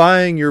not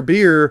buying your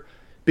beer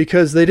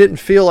because they didn't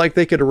feel like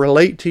they could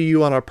relate to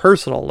you on a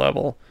personal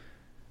level.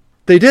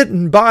 They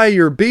didn't buy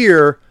your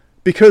beer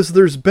because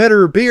there's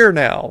better beer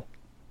now.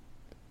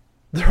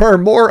 There are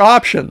more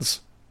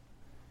options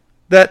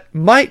that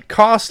might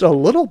cost a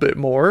little bit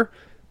more,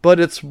 but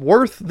it's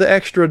worth the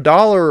extra $1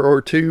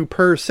 or $2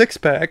 per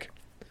 6-pack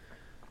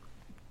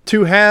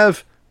to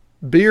have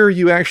beer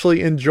you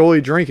actually enjoy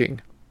drinking.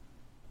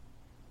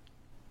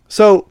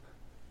 So,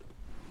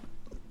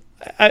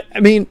 I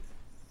mean,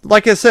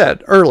 like I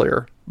said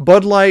earlier,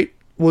 Bud Light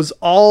was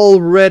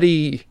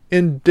already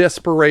in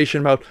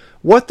desperation mode.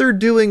 What they're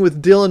doing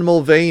with Dylan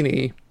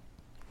Mulvaney,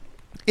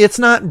 it's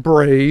not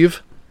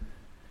brave.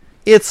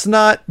 It's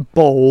not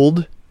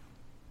bold.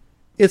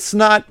 It's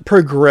not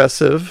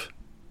progressive.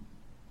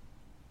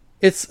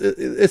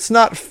 It's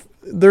not,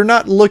 they're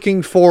not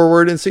looking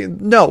forward and seeing,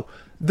 no,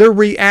 they're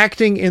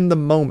reacting in the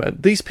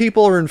moment. These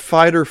people are in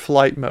fight or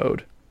flight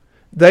mode.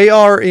 They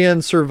are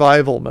in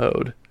survival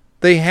mode.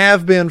 They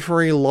have been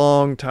for a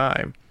long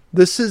time.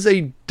 This is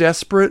a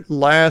desperate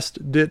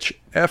last ditch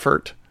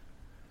effort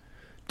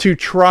to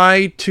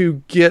try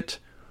to get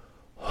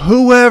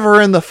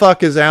whoever in the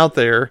fuck is out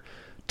there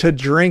to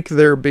drink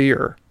their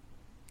beer.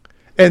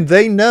 And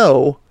they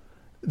know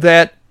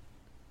that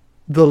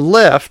the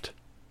left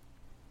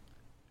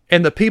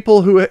and the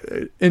people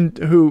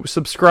who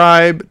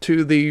subscribe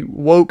to the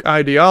woke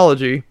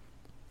ideology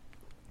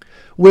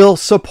will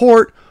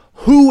support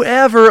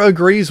whoever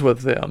agrees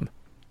with them.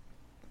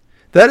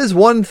 That is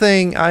one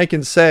thing I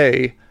can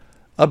say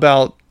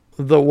about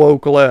the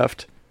woke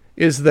left,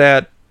 is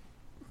that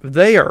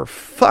they are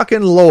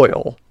fucking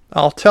loyal.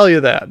 I'll tell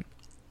you that.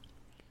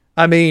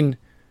 I mean,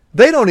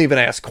 they don't even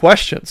ask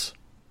questions.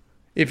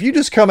 If you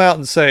just come out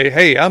and say,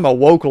 hey, I'm a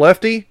woke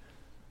lefty,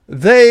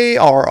 they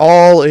are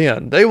all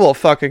in. They will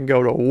fucking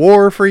go to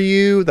war for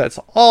you. That's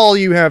all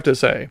you have to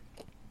say.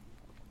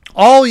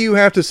 All you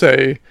have to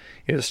say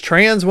is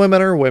trans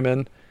women are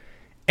women,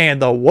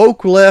 and the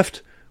woke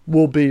left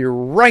will be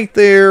right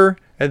there,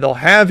 and they'll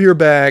have your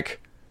back,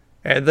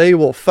 and they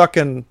will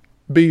fucking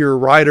be your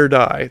ride or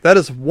die. That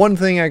is one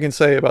thing I can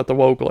say about the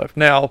woke left.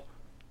 Now,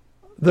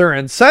 they're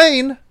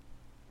insane.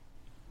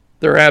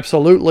 They're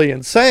absolutely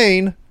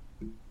insane,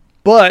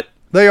 but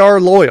they are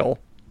loyal.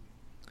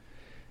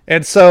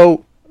 And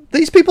so,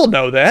 these people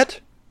know that.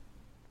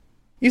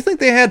 You think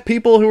they had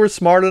people who were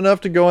smart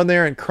enough to go in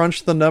there and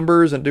crunch the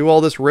numbers and do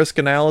all this risk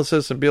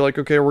analysis and be like,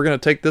 okay, we're going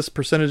to take this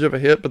percentage of a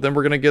hit, but then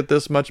we're going to get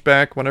this much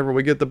back whenever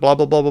we get the blah,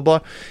 blah, blah, blah, blah.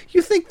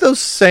 You think those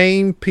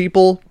same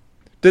people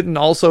didn't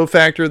also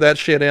factor that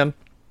shit in?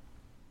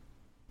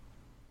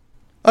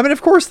 I mean,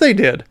 of course they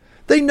did.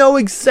 They know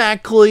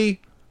exactly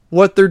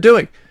what they're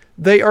doing.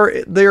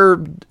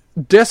 They're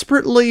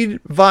desperately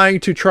vying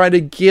to try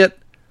to get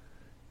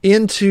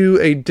into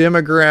a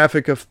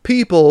demographic of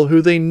people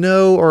who they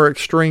know are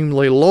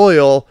extremely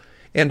loyal,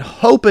 and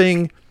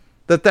hoping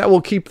that that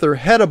will keep their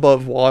head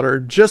above water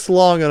just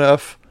long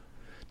enough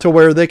to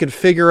where they can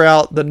figure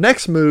out the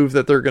next move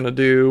that they're going to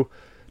do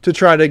to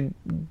try to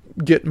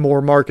get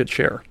more market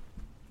share.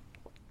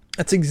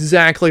 That's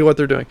exactly what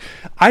they're doing.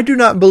 I do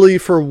not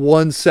believe for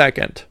 1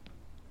 second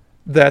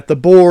that the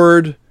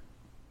board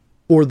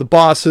or the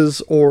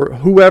bosses or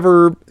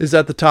whoever is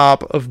at the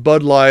top of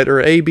Bud Light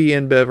or AB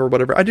InBev or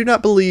whatever, I do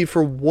not believe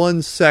for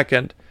 1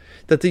 second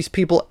that these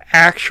people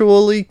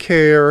actually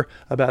care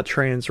about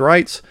trans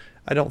rights.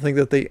 I don't think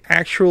that they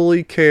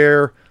actually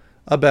care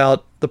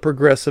about the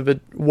progressive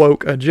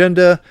woke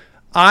agenda.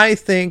 I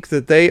think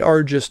that they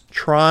are just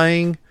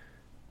trying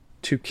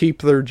to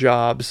keep their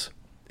jobs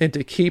and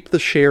to keep the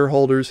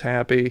shareholders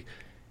happy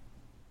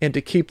and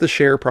to keep the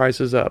share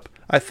prices up.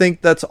 I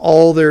think that's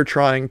all they're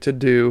trying to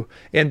do,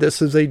 and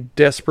this is a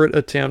desperate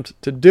attempt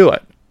to do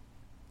it.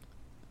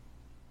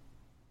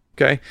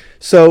 Okay?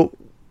 So,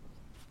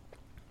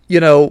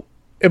 you know,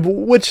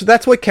 which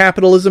that's what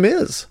capitalism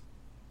is.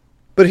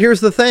 But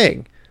here's the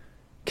thing.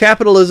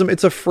 Capitalism,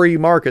 it's a free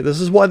market. This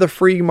is why the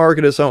free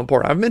market is so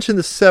important. I've mentioned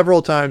this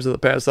several times in the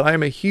past, that I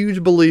am a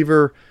huge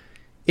believer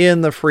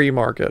in the free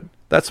market.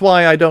 That's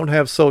why I don't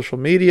have social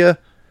media.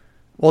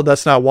 Well,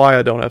 that's not why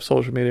I don't have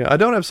social media. I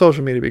don't have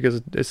social media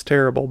because it's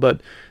terrible.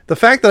 But the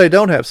fact that I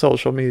don't have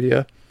social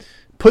media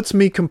puts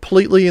me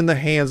completely in the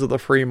hands of the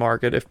free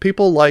market. If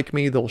people like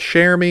me, they'll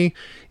share me.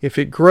 If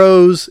it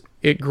grows,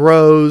 it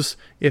grows.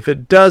 If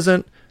it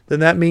doesn't, then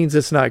that means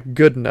it's not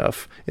good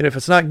enough. And if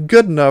it's not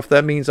good enough,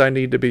 that means I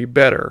need to be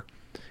better.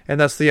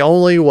 And that's the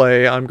only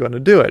way I'm going to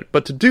do it.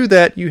 But to do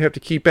that, you have to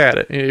keep at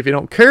it. And if you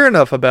don't care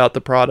enough about the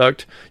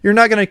product, you're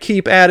not going to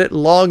keep at it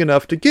long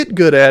enough to get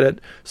good at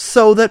it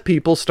so that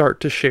people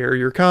start to share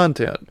your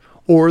content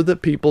or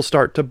that people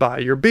start to buy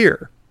your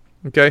beer.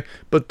 Okay?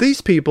 But these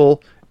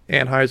people,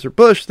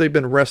 Anheuser-Busch, they've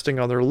been resting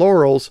on their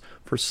laurels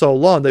for so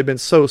long. They've been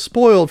so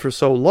spoiled for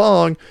so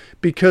long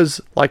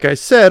because, like I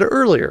said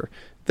earlier,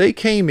 they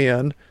came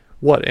in,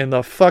 in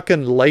the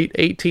fucking late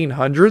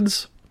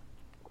 1800s?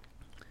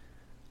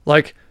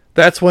 Like,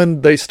 that's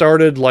when they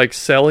started, like,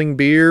 selling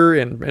beer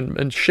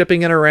and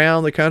shipping it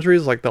around the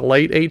countries, like the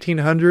late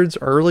 1800s,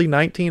 early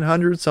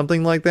 1900s,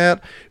 something like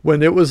that,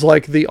 when it was,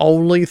 like, the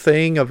only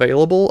thing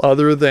available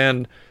other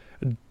than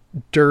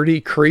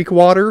dirty creek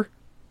water.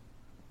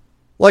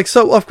 Like,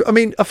 so,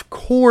 of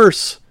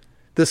course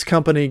this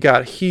company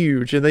got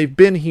huge, and they've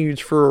been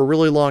huge for a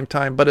really long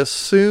time, but as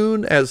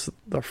soon as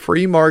the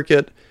free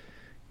market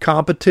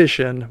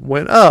competition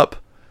went up,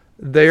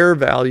 their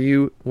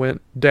value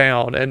went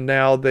down, and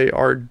now they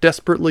are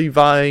desperately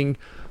vying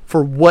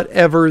for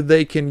whatever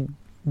they can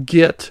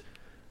get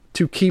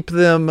to keep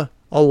them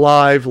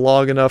alive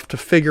long enough to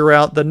figure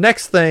out the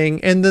next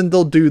thing, and then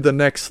they'll do the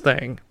next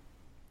thing.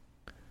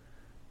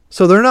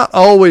 So they're not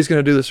always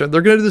going to do this. They're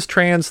going to do this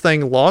trans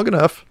thing long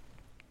enough,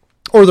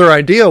 or their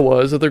idea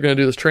was that they're going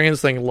to do this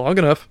trans thing long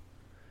enough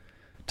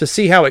to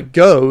see how it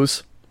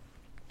goes,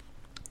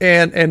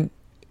 and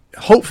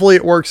hopefully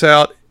it works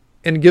out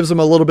and gives them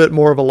a little bit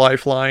more of a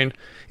lifeline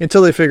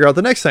until they figure out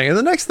the next thing. And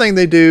the next thing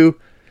they do,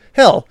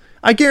 hell,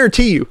 I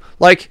guarantee you,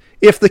 like,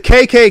 if the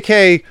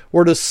KKK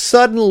were to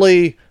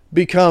suddenly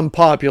become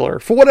popular,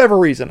 for whatever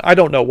reason, I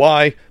don't know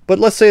why, but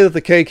let's say that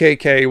the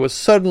KKK was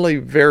suddenly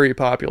very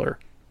popular,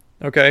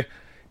 okay?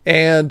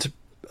 And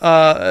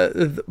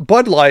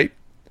Bud Light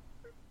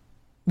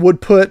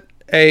would put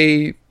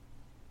a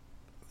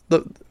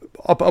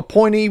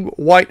pointy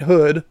white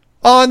hood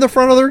on the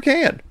front of their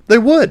can. They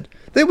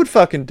would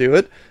fucking do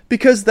it,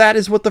 because that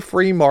is what the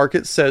free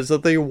market says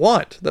that they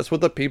want. That's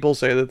what the people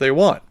say that they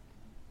want.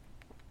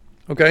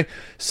 Okay?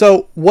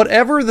 So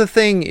whatever the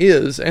thing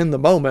is in the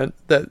moment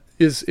that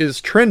is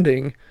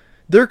trending,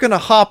 they're going to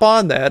hop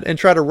on that and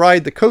try to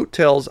ride the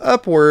coattails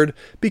upward,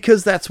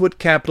 because that's what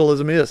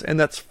capitalism is, and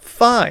that's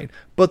fine.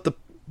 But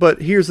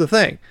here's the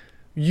thing.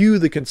 You,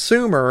 the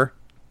consumer,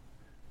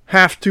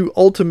 have to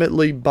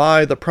ultimately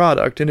buy the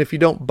product, and if you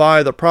don't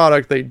buy the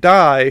product, they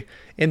die.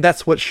 And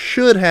that's what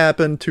should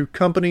happen to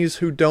companies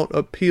who don't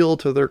appeal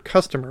to their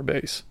customer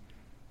base.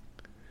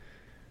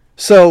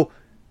 So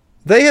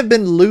they have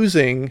been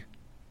losing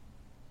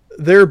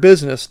their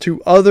business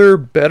to other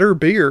better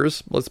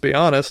beers, let's be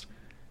honest.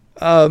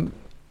 And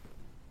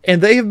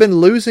they have been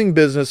losing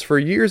business for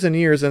years and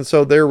years. And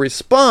so their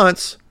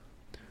response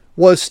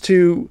was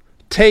to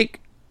take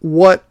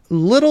what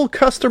little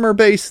customer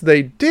base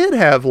they did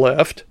have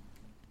left,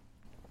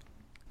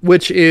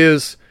 which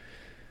is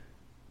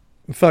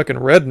fucking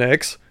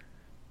rednecks.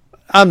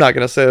 I'm not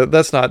going to say that.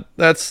 That's not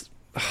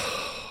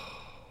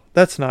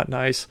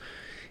nice.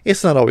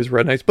 It's not always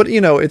rednecks, but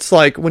it's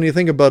like when you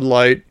think of Bud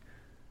Light,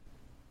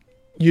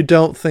 you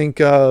don't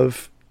think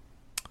of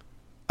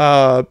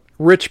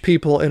rich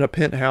people in a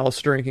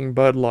penthouse drinking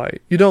Bud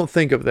Light. You don't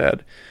think of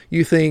that.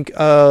 You think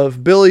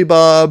of Billy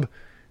Bob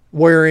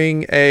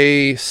wearing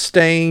a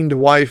stained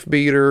wife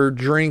beater,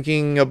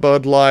 drinking a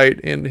Bud Light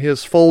in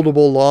his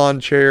foldable lawn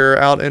chair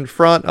out in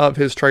front of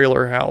his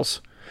trailer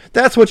house.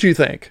 That's what you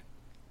think.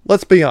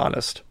 Let's be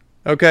honest,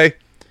 okay?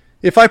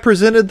 If I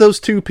presented those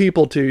two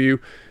people to you,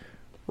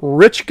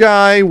 rich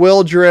guy,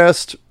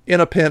 well-dressed, in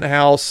a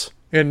penthouse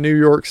in New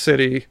York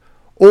City,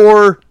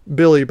 or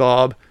Billy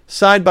Bob,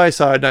 side by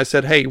side, and I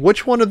said, hey,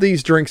 which one of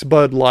these drinks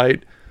Bud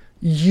Light?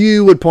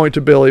 You would point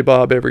to Billy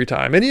Bob every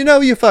time. And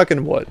you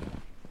fucking would.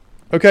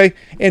 Okay?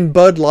 And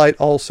Bud Light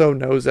also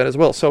knows that as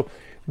well. So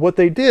what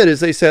they did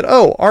is they said,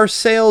 oh, our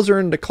sales are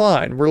in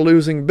decline. We're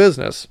losing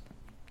business.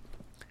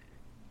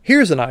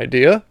 Here's an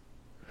idea.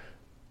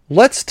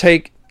 Let's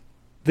take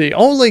the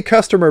only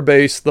customer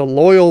base, the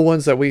loyal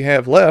ones that we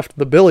have left,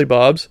 the Billy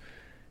Bobs,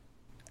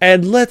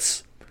 and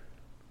let's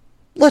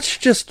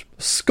just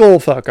skull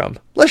fuck them.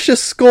 Let's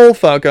just skull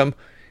fuck them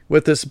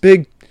with this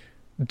big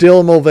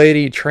Dil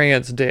Mulvaney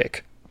trans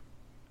dick.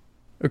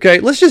 Okay,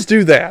 let's just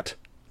do that.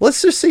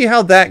 Let's just see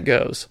how that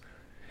goes.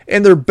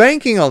 And they're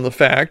banking on the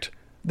fact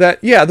that,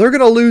 yeah, they're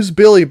going to lose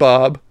Billy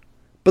Bob,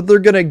 but they're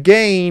going to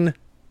gain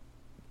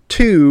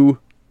 2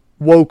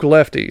 woke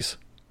lefties.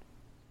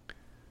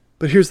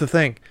 But here's the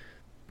thing.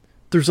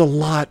 There's a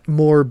lot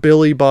more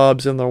Billy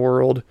Bobs in the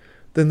world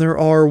than there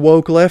are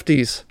woke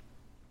lefties.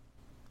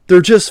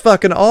 There just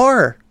fucking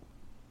are.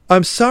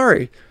 I'm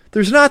sorry.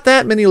 There's not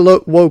that many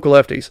woke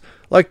lefties.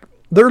 Like,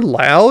 they're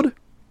loud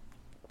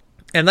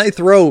and they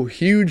throw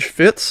huge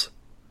fits,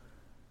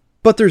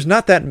 but there's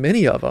not that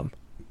many of them.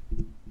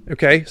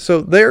 Okay,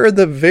 so they're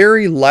the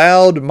very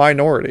loud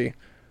minority.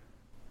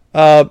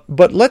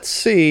 But let's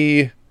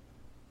see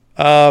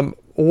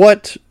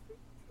what's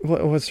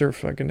her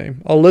fucking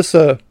name?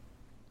 Alyssa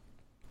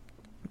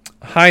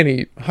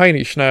Heine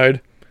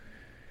Schneid.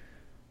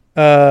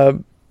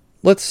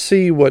 Let's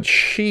see what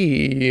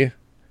she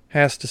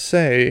has to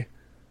say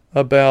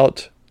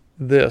about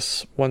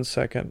this. 1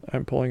 second.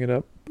 I'm pulling it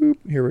up. Boop.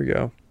 Here we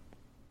go.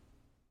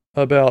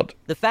 About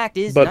the fact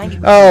is, but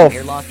 90% of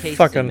hair loss cases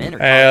fucking in men are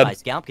caused ad. by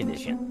scalp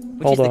condition,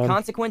 which Hold is on. the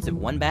consequence of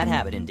one bad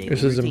habit in daily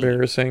This is routine.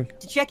 embarrassing.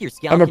 To check your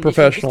scalp I'm a condition,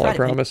 professional, just I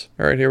try to promise.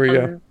 All right, here we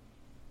go.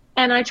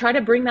 And I try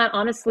to bring that,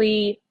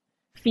 honestly,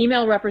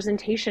 female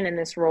representation in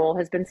this role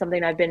has been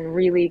something I've been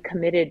really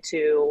committed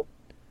to.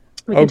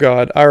 Oh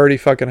God, I already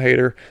fucking hate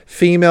her.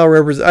 Female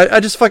represent.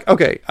 I just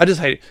okay. I just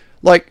hate it.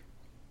 Like,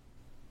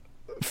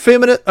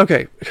 feminine.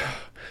 Okay,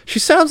 she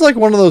sounds like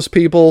one of those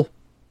people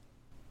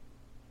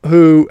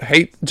who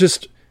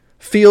just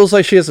feels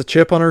like she has a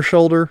chip on her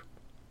shoulder,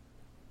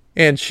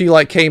 and she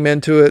like came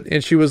into it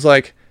and she was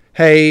like,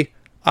 "Hey,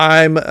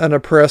 I'm an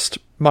oppressed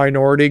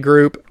minority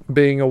group,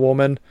 being a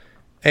woman,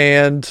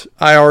 and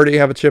I already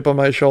have a chip on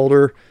my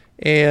shoulder."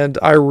 And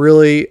I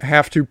really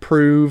have to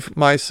prove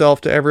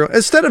myself to everyone.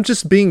 Instead of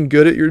just being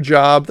good at your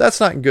job,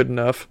 that's not good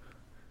enough.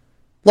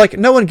 Like,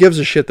 no one gives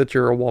a shit that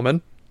you're a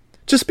woman.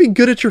 Just be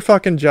good at your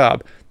fucking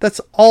job.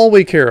 That's all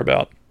we care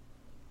about.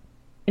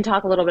 We can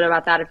talk a little bit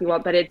about that if you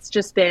want, but it's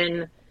just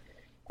been,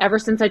 ever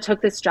since I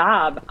took this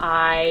job,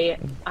 I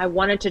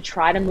wanted to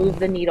try to move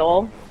the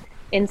needle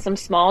in some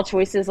small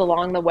choices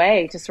along the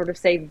way to sort of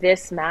say,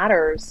 this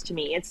matters to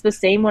me. It's the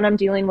same when I'm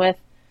dealing with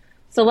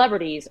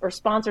celebrities or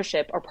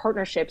sponsorship or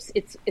partnerships.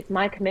 It's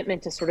my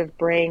commitment to sort of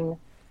bring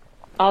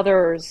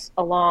others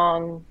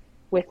along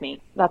with me.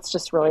 That's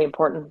just really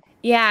important.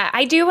 Yeah,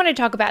 I do want to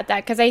talk about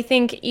that because I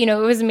think, it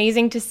was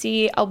amazing to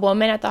see a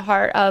woman at the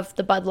heart of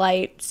the Bud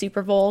Light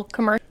Super Bowl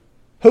commercial.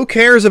 Who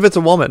cares if it's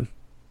a woman?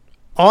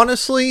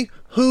 Honestly,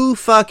 who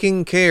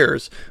fucking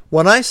cares?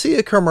 When I see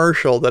a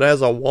commercial that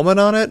has a woman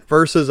on it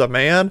versus a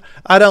man,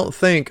 I don't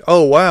think,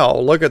 oh wow,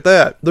 look at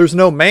that. There's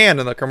no man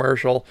in the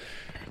commercial.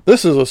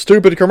 This is a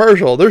stupid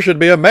commercial. There should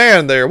be a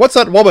man there. What's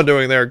that woman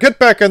doing there? Get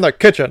back in the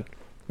kitchen.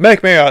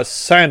 Make me a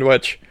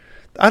sandwich.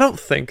 I don't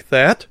think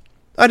that.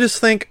 I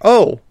just think,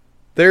 oh,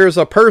 there's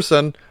a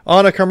person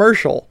on a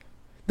commercial.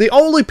 The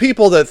only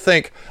people that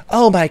think,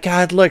 oh my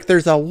God, look,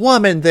 there's a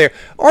woman there,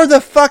 are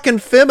the fucking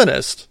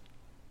feminists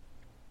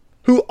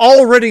who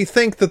already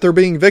think that they're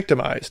being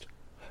victimized.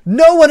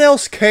 No one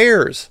else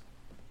cares.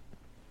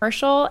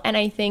 Commercial, and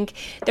I think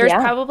there's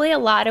probably a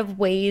lot of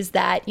ways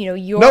that your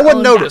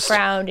own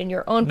background and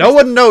your own no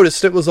one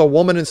noticed it was a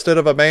woman instead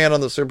of a man on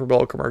the Super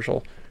Bowl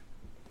commercial.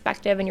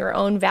 Perspective and your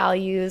own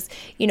values,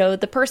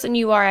 the person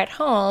you are at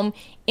home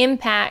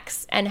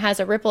impacts and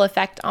has a ripple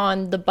effect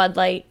on the Bud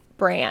Light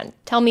brand.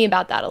 Tell me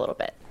about that a little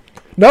bit.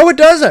 No, it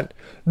doesn't.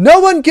 No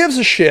one gives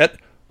a shit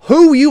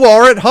who you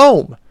are at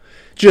home.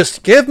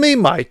 Just give me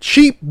my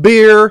cheap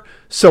beer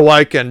so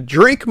I can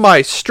drink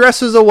my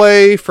stresses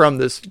away from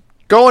this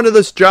going to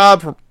this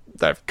job,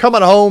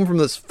 coming home from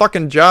this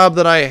fucking job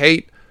that I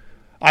hate.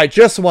 I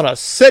just want to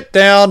sit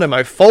down in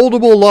my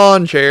foldable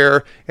lawn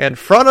chair in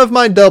front of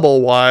my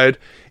double wide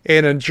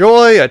and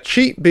enjoy a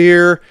cheap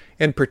beer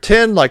and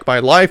pretend like my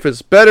life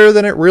is better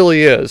than it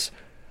really is.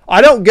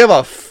 I don't give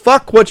a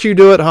fuck what you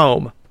do at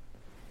home.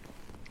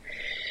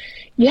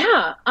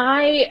 Yeah,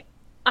 I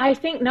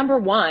think number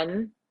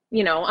one,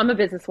 I'm a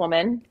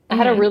businesswoman. I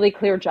had a really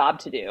clear job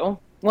to do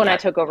when I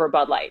took over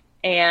Bud Light.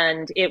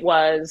 And it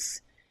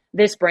was,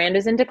 this brand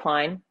is in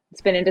decline.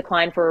 It's been in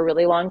decline for a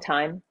really long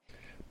time.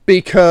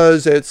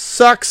 Because it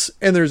sucks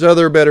and there's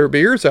other better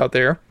beers out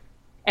there.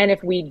 And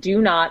if we do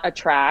not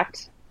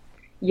attract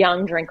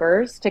young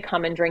drinkers to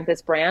come and drink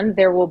this brand,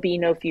 there will be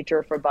no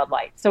future for Bud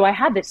Light. So I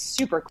had this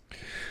super...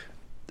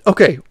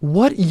 Okay,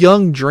 what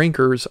young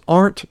drinkers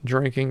aren't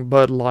drinking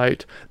Bud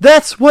Light?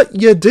 That's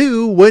what you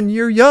do when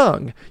you're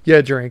young.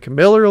 You drink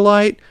Miller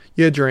Lite,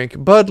 you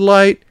drink Bud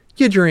Light,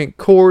 you drink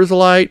Coors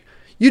Light,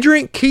 you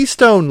drink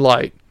Keystone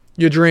Light,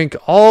 you drink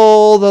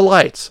all the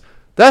lights.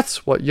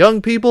 That's what young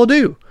people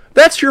do.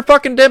 That's your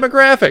fucking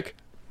demographic.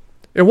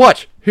 And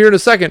watch, here in a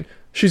second,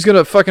 she's going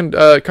to fucking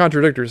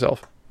contradict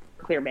herself.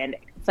 Clear mandate.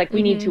 It's like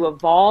we need to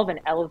evolve and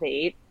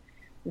elevate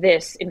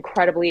this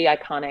incredibly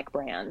iconic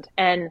brand.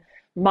 And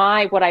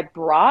what I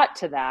brought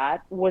to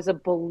that was a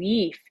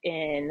belief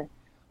in,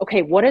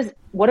 okay, what does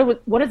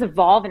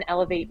evolve and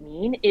elevate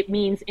mean? It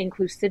means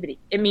inclusivity.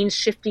 It means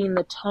shifting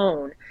the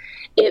tone.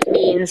 It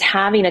means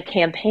having a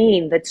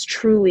campaign that's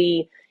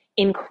truly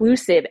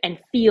inclusive and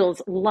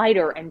feels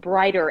lighter and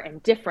brighter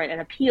and different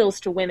and appeals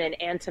to women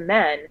and to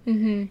men.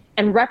 Mm-hmm.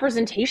 And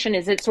representation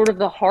is at sort of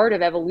the heart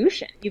of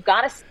evolution. You've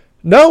got to...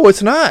 No,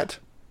 it's not.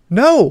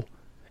 No,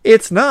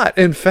 it's not.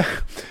 In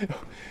fact,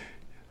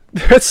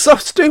 that's so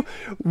stupid.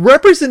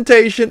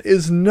 Representation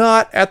is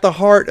not at the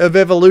heart of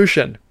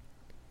evolution.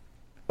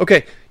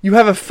 Okay, you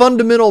have a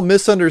fundamental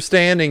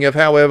misunderstanding of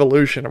how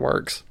evolution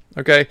works.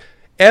 Okay,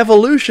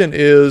 evolution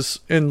is,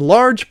 in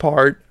large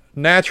part,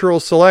 natural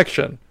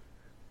selection.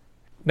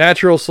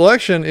 Natural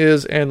selection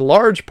is, in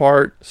large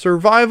part,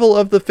 survival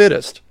of the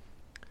fittest.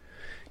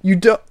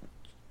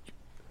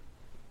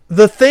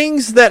 the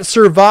things that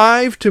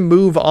survive to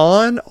move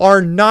on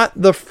are not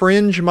the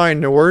fringe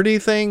minority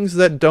things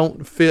that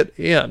don't fit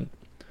in.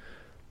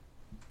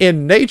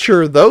 In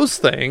nature, those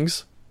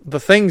things, the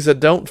things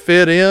that don't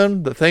fit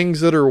in, the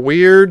things that are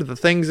weird, the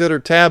things that are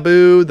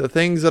taboo, the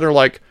things that are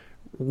like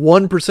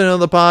 1%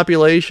 of the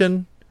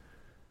population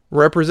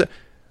represent,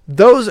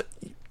 those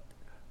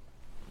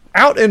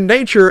out in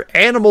nature,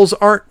 animals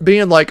aren't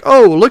being like,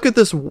 oh, look at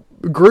this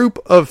group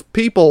of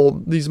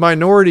people, these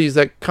minorities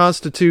that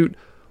constitute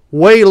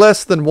way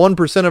less than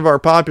 1% of our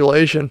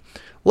population.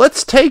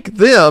 Let's take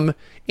them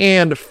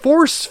and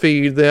force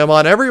feed them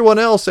on everyone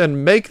else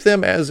and make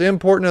them as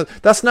important.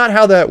 That's not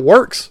how that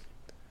works.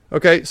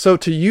 Okay, so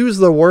to use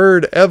the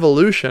word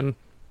evolution,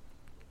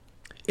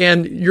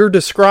 and you're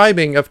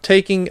describing of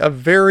taking a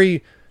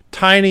very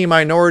tiny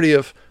minority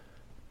of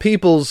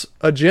people's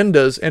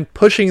agendas and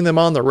pushing them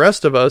on the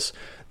rest of us,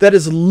 that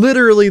is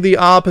literally the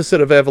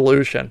opposite of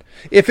evolution.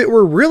 If it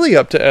were really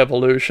up to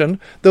evolution,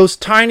 those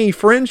tiny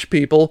fringe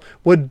people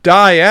would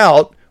die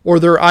out, or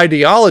their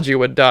ideology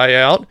would die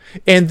out,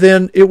 and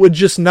then it would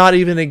just not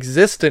even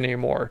exist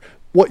anymore.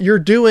 What you're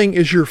doing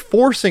is you're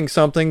forcing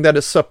something that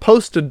is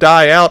supposed to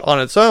die out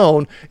on its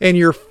own, and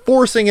you're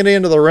forcing it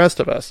into the rest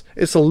of us.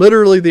 It's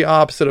literally the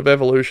opposite of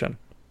evolution.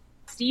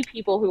 See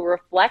people who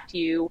reflect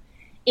you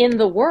in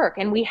the work,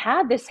 and we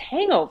had this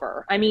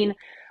hangover. I mean,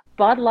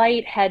 Bud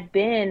Light had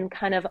been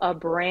kind of a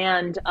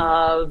brand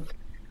of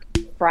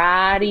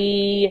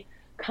fratty,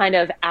 kind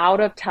of out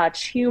of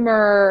touch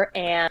humor,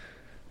 and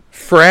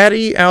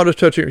fratty, out of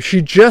touch humor.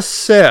 She just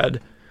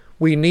said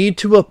we need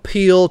to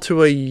appeal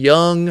to a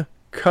young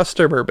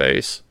customer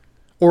base,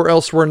 or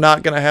else we're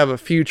not going to have a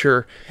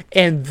future.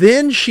 And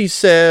then she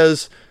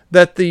says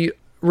that the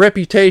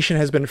reputation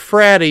has been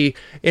fratty,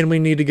 and we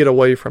need to get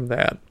away from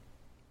that.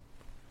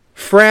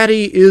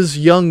 Fratty is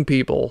young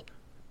people,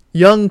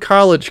 young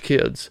college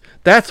kids.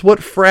 That's what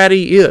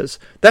fratty is.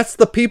 That's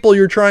the people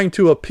you're trying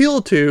to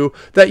appeal to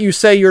that you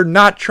say you're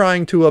not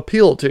trying to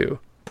appeal to.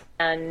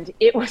 And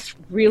it was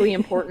really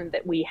important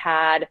that we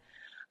had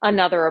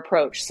another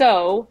approach.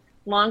 So,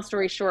 long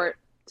story short,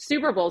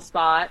 Super Bowl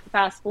spot,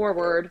 fast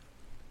forward,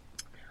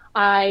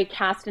 I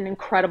cast an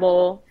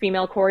incredible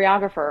female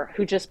choreographer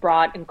who just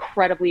brought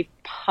incredibly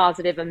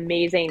positive,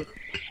 amazing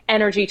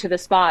energy to the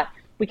spot.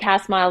 We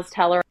cast Miles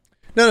Teller.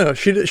 No,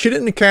 she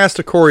didn't cast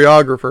a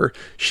choreographer.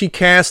 She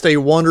cast a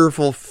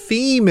wonderful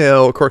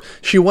female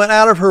she went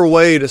out of her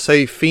way to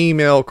say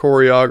female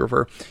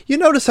choreographer. You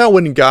notice how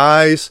when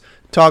guys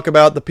talk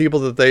about the people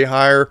that they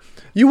hire,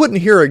 you wouldn't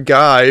hear a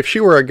guy, if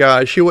she were a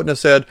guy, she wouldn't have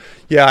said,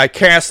 yeah, I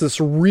cast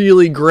this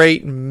really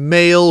great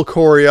male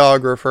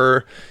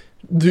choreographer,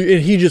 and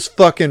he just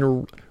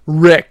fucking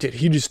wrecked it.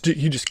 He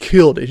just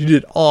killed it. He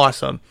did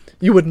awesome.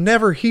 You would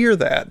never hear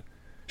that.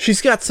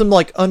 She's got some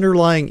like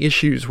underlying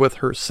issues with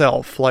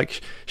herself.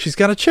 Like she's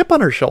got a chip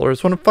on her shoulder.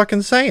 That's what I'm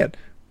fucking saying.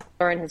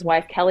 And his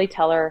wife, Kelly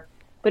Teller.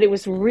 But it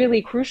was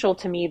really crucial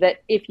to me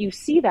that if you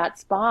see that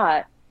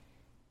spot,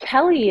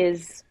 Kelly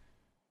is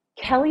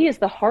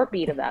the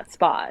heartbeat of that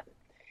spot.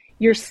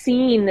 You're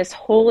seeing this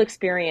whole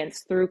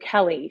experience through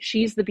Kelly.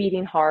 She's the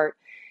beating heart.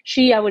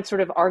 She, I would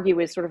sort of argue,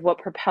 is sort of what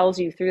propels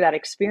you through that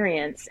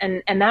experience.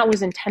 And that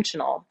was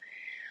intentional.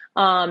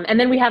 And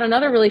then we had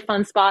another really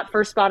fun spot.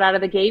 First spot out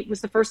of the gate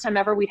was the first time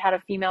ever we'd had a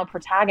female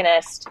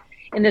protagonist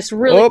in this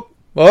really...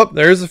 Oh,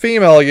 there's the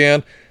female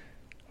again.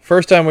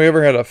 First time we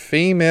ever had a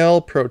female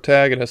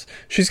protagonist.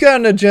 She's got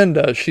an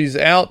agenda. She's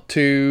out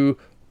to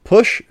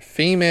push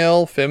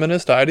female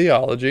feminist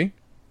ideology,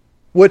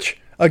 which,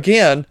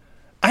 again,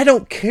 I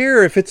don't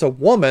care if it's a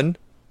woman.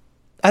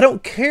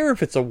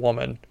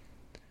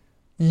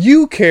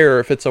 You care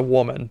if it's a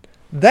woman.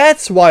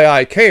 That's why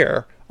I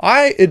care.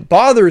 It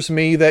bothers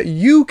me that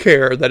you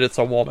care that it's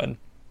a woman.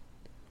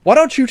 Why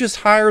don't you just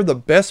hire the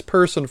best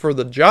person for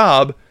the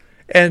job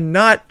and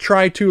not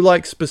try to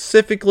like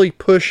specifically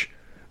push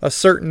a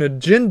certain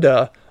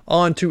agenda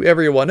onto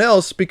everyone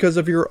else because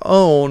of your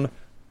own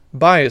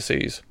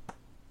biases?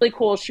 Really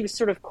cool. She was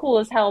sort of cool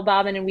as hell,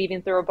 bobbing and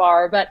weaving through a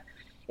bar. But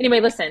anyway,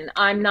 listen,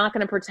 I'm not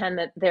going to pretend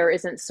that there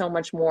isn't so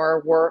much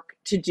more work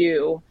to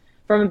do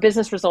from a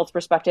business results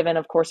perspective and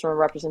of course from a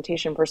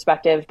representation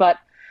perspective. But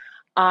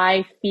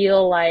I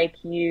feel like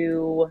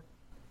you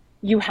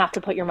have to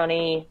put your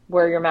money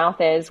where your mouth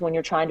is when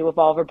you're trying to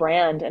evolve a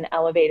brand and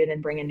elevate it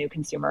and bring in new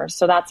consumers.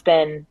 So that's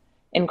been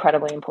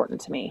incredibly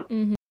important to me.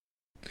 Mm-hmm.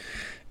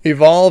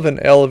 Evolve and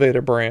elevate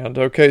a brand.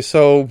 Okay,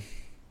 so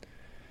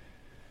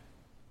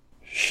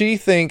she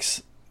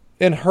thinks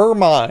in her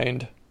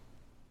mind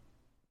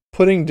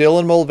putting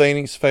Dylan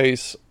Mulvaney's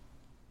face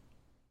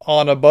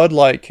on a Bud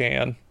Light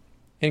can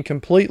and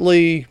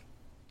completely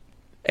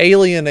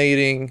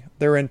alienating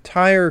their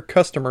entire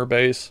customer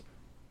base,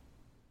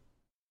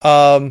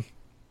 that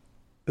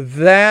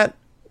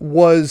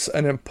was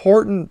an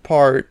important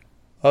part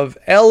of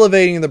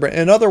elevating the brand.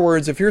 In other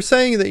words, if you're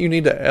saying that you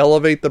need to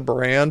elevate the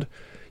brand,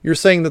 you're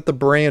saying that the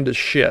brand is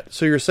shit.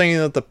 So you're saying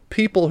that the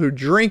people who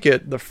drink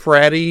it, the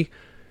fratty,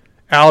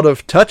 out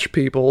of touch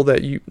people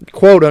that you,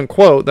 quote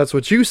unquote, that's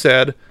what you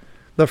said,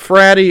 the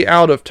fratty,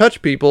 out of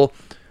touch people,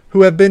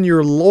 who have been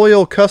your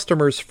loyal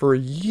customers for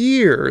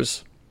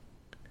years,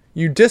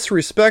 you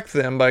disrespect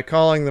them by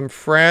calling them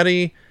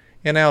fratty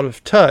and out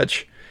of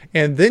touch,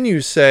 and then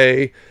you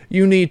say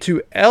you need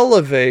to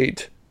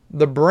elevate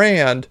the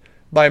brand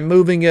by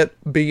moving it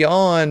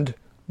beyond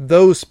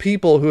those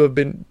people who have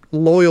been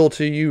loyal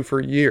to you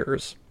for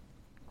years.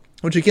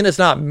 Which again, is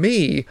not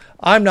me.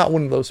 I'm not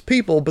one of those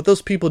people, but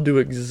those people do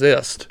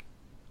exist.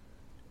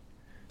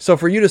 So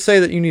for you to say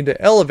that you need to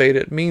elevate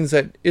it means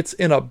that it's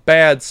in a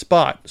bad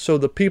spot. So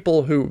the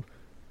people who,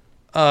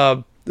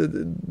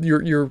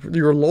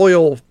 your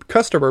loyal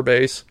customer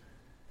base,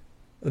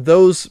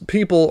 those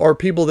people are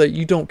people that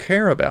you don't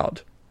care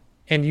about.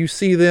 And you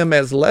see them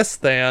as less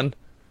than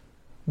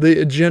the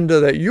agenda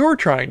that you're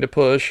trying to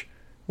push,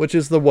 which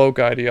is the woke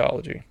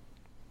ideology.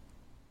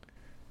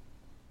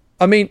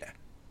 I mean,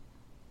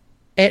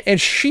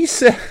 and she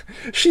said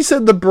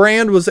the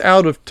brand was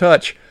out of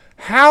touch.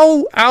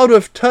 How out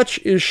of touch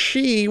is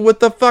she with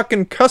the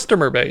fucking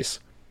customer base?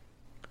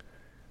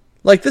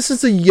 Like, this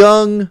is a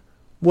young,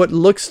 what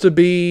looks to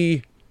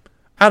be,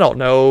 I don't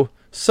know,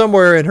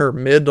 somewhere in her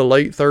mid to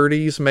late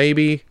 30s,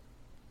 maybe,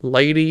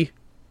 lady,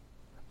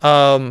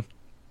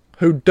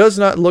 who does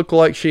not look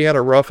like she had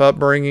a rough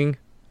upbringing,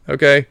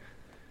 okay?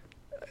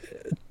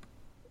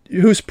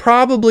 Who's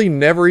probably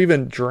never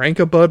even drank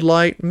a Bud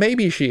Light.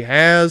 Maybe she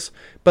has,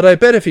 but I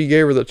bet if you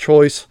gave her the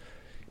choice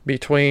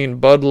between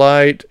Bud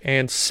Light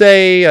and,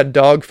 say, a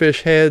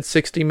Dogfish Head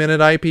 60-minute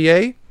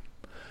IPA,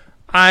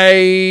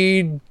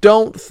 I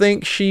don't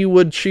think she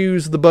would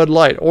choose the Bud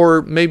Light.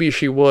 Or maybe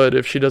she would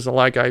if she doesn't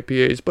like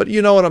IPAs. But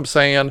you know what I'm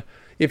saying?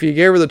 If you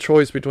gave her the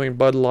choice between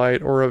Bud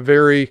Light or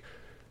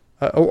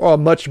a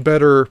much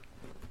better,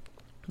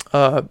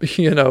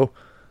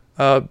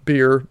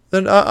 beer,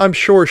 then I'm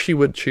sure she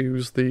would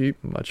choose the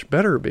much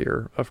better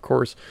beer, of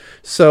course.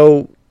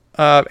 So,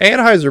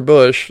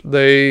 Anheuser-Busch,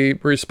 they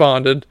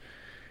responded.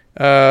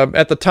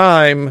 At the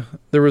time,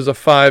 there was a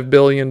 $5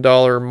 billion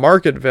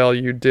market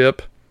value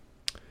dip.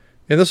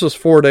 And this was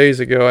 4 days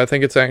ago. I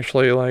think it's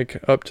actually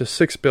like up to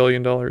 $6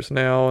 billion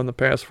now. In the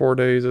past 4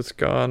 days,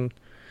 the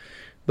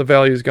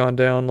value's gone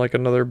down like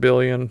another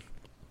billion.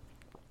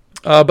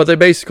 But they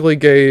basically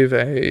gave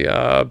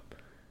a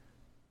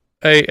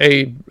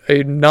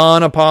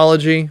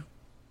non-apology,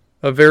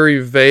 a very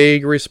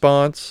vague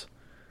response.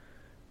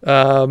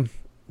 They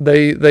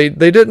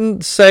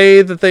didn't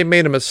say that they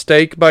made a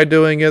mistake by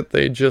doing it.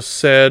 They just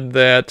said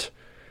that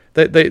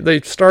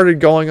they started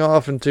going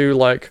off into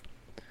like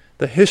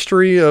the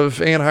history of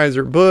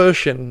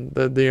Anheuser-Busch and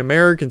the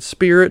American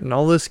spirit and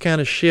all this kind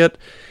of shit.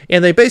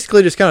 And they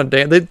basically just kind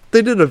of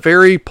they did a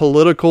very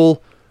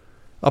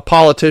a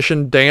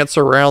politician dance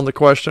around the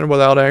question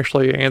without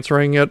actually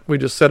answering it. We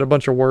just said a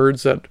bunch of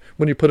words that,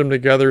 when you put them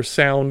together,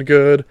 sound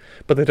good,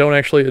 but they don't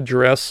actually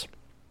address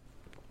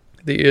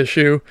the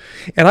issue.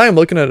 And I am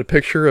looking at a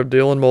picture of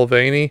Dylan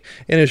Mulvaney,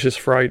 and it's just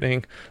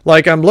frightening.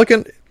 Like,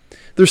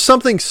 there's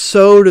something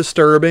so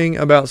disturbing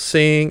about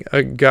seeing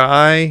a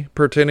guy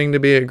pretending to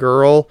be a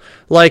girl,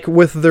 like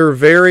with their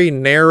very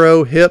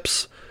narrow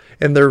hips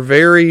and their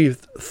very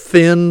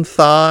thin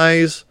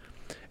thighs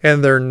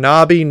and their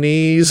knobby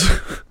knees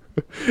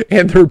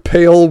and their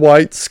pale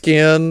white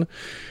skin.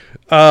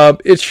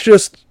 It's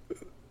just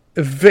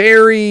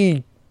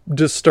very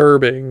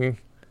disturbing.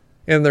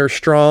 And their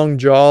strong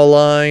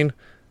jawline.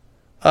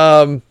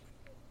 Like,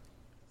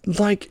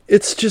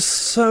 it's just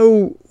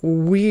so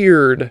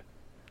weird.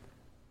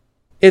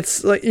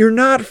 It's like, you're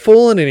not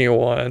fooling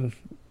anyone,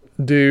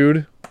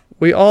 dude.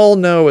 We all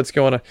know what's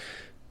going on.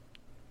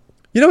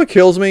 You know what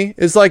kills me?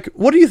 Is like,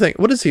 what do you think?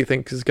 What does he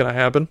think is going to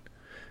happen?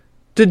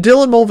 Did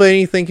Dylan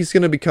Mulvaney think he's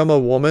going to become a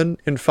woman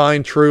and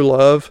find true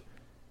love?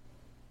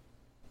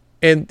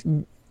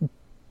 And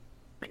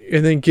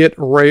then get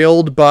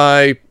railed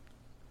by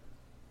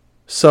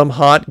some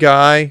hot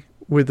guy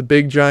with a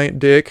big giant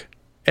dick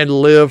and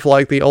live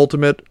like the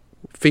ultimate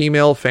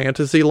female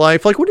fantasy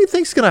life? Like, what do you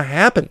think's going to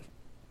happen?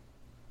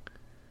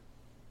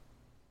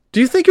 Do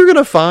you think you're going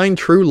to find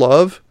true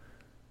love?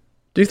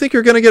 Do you think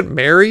you're going to get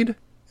married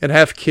and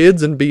have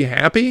kids and be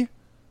happy?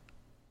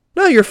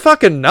 No, you're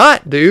fucking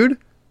not, dude.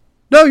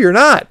 No, you're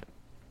not.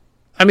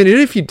 I mean,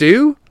 if you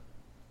do,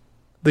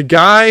 the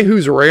guy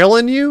who's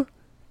railing you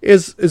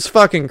is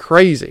fucking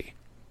crazy.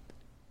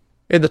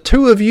 And the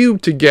two of you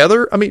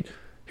together, I mean,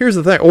 here's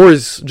the thing, or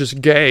he's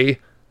just gay,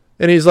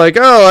 and he's like,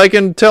 oh, I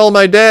can tell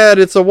my dad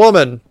it's a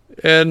woman,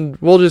 and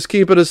we'll just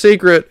keep it a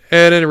secret,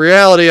 and in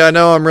reality, I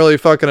know I'm really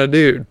fucking a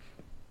dude.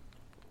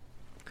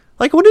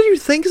 Like, what do you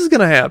think is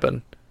going to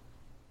happen?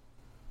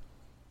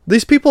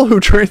 These people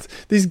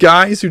these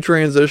guys who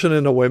transition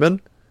into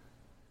women,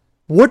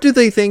 what do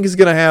they think is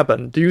going to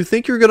happen? Do you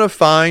think you're going to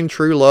find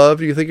true love?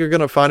 Do you think you're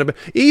going to find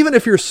even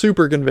if you're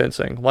super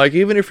convincing, like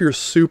even if you're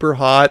super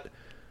hot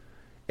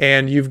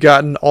and you've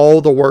gotten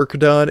all the work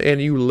done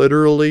and you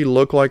literally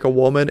look like a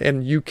woman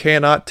and you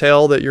cannot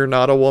tell that you're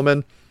not a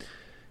woman,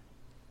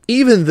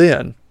 even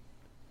then,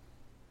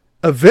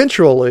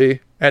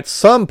 eventually, at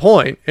some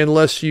point,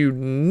 unless you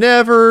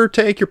never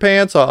take your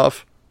pants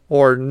off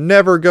or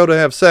never go to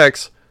have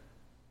sex,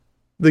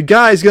 the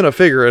guy's going to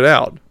figure it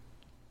out.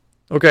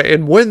 Okay,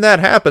 and when that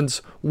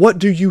happens, what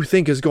do you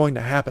think is going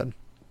to happen?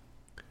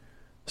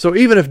 So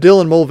even if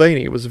Dylan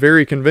Mulvaney was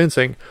very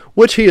convincing,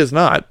 which he is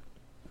not,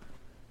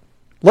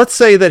 let's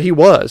say that he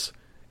was,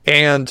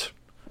 and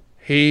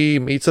he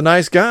meets a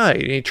nice guy,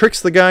 and he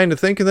tricks the guy into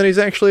thinking that he's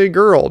actually a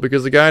girl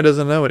because the guy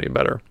doesn't know any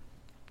better.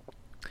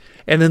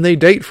 And then they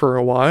date for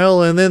a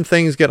while, and then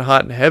things get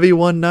hot and heavy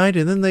one night,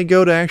 and then they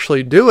go to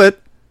actually do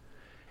it,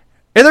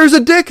 and there's a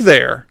dick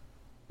there.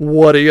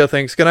 What do you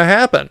think's going to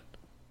happen?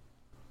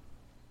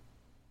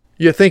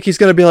 You think he's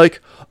going to be like,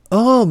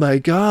 oh my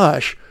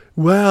gosh,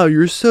 wow,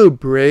 you're so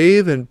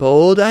brave and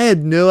bold. I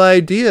had no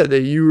idea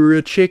that you were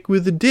a chick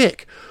with a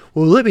dick.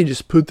 Well, let me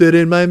just put that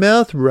in my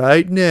mouth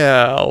right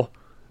now.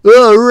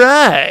 All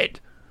right.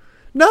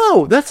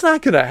 No, that's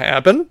not going to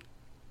happen.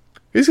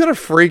 He's going to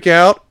freak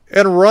out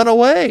and run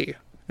away.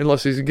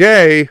 Unless he's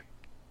gay.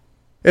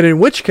 And in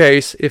which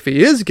case, if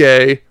he is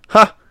gay,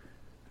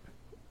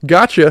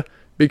 gotcha.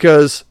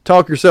 Because,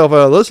 talk yourself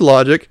out of this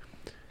logic,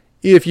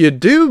 if you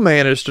do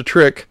manage to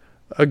trick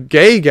a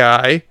gay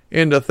guy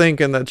into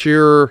thinking that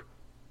you're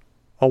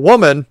a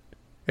woman,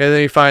 and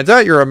then he finds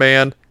out you're a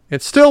man,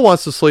 and still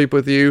wants to sleep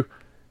with you,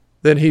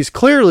 then he's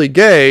clearly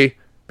gay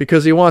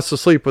because he wants to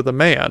sleep with a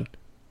man.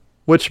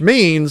 Which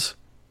means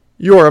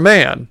you're a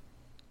man.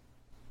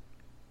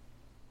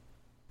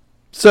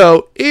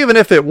 So, even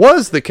if it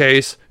was the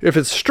case, if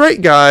it's a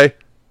straight guy,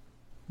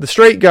 the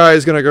straight guy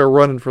is going to go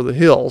running for the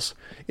hills.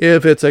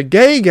 If it's a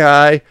gay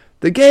guy,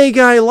 the gay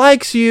guy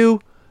likes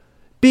you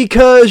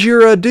because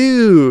you're a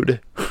dude.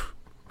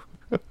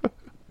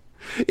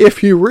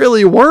 If you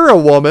really were a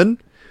woman,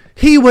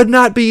 he would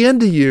not be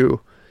into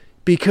you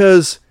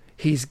because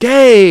he's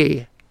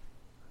gay.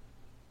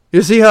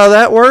 You see how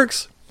that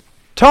works?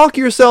 Talk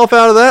yourself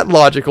out of that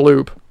logic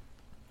loop.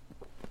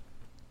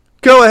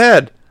 Go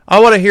ahead. I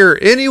want to hear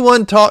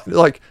anyone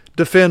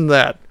defend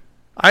that.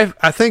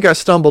 I think I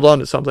stumbled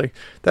onto something.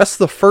 That's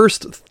the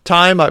first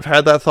time I've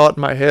had that thought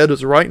in my head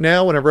is right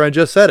now whenever I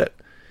just said it.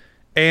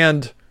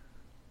 And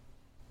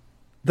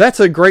that's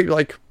a great,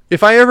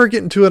 if I ever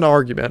get into an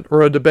argument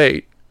or a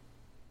debate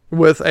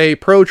with a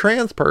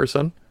pro-trans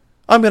person,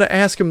 I'm going to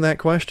ask him that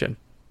question.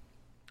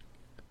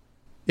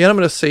 And I'm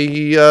going to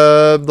see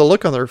the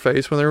look on their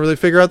face when they really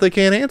figure out they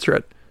can't answer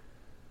it.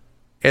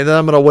 And then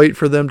I'm going to wait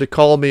for them to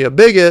call me a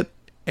bigot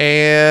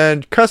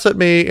and cuss at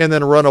me and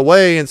then run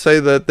away and say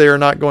that they're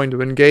not going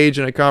to engage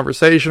in a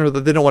conversation or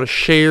that they don't want to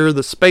share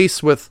the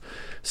space with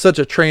such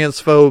a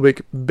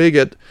transphobic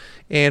bigot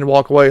and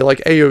walk away like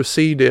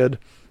AOC did.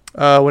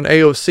 When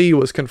AOC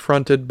was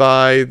confronted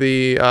by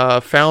the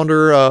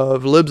founder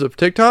of Libs of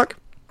TikTok,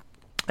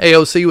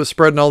 AOC was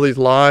spreading all these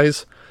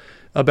lies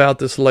about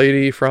this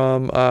lady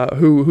from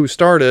who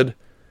started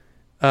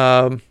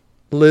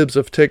Libs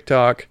of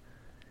TikTok,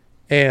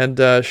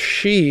 and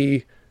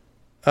she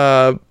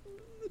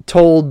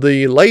told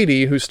the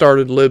lady who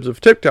started Libs of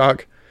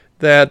TikTok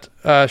that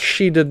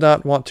she did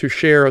not want to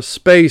share a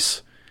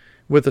space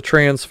with a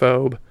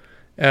transphobe,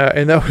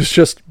 and that was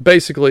just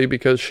basically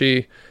because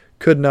she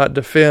could not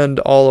defend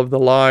all of the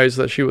lies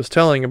that she was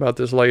telling about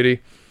this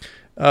lady.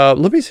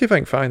 Let me see if I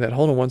can find that.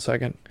 Hold on one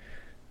second.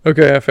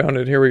 Okay, I found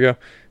it. Here we go.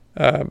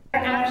 Super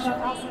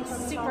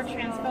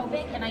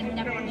transphobic, and I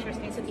never want to share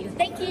space with you.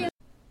 Thank you.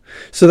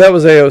 So that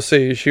was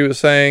AOC. She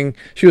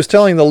was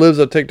telling the Libs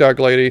of TikTok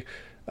lady,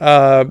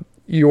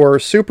 you're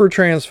super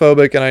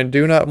transphobic and I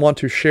do not want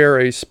to share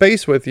a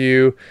space with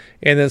you,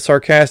 and then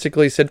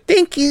sarcastically said,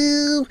 thank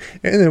you,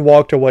 and then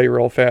walked away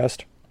real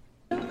fast.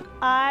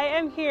 I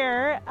am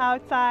here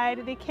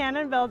outside the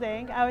Cannon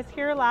building. I was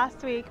here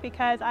last week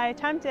because I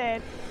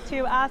attempted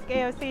to ask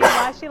AOC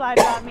why she lied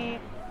about me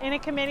in a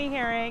committee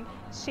hearing.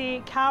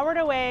 She cowered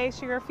away.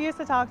 She refused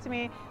to talk to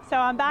me. So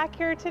I'm back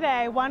here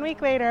today, 1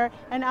 week later,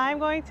 and I'm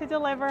going to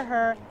deliver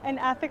her an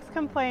ethics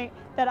complaint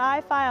that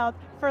I filed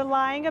for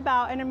lying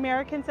about an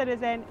American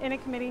citizen in a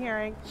committee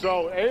hearing.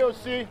 So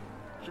AOC,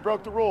 she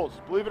broke the rules.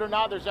 Believe it or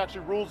not, there's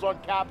actually rules on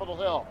Capitol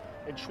Hill.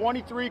 And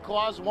 23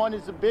 Clause 1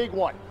 is the big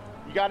one.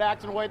 You got to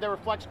act in a way that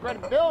reflects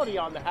credibility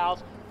on the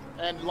House.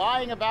 And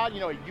lying about,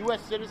 a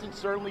U.S. citizen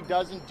certainly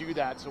doesn't do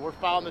that. So we're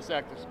filing this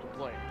ethics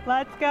complaint.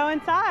 Let's go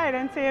inside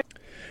and see.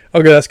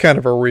 Okay, that's kind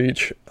of a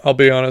reach. I'll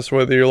be honest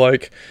with you.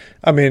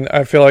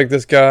 I feel like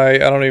this guy,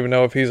 I don't even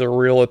know if he's a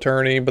real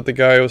attorney, but the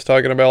guy was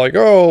talking about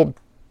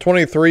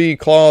 23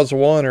 Clause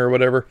 1 or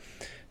whatever.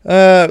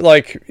 That's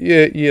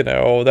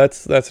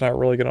not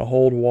really going to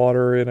hold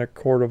water in a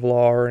court of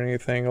law or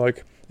anything.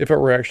 If it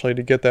were actually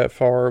to get that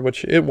far,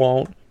 which it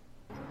won't.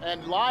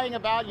 And lying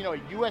about, a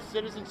U.S.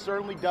 citizen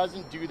certainly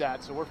doesn't do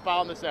that. So we're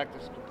filing this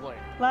ethics complaint.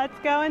 Let's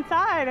go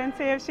inside and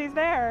see if she's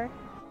there.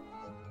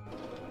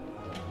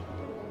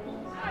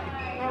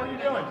 How are you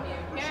doing?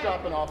 Just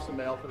dropping off some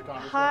mail for the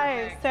conversation.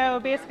 Hi. So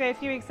basically a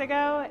few weeks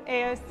ago,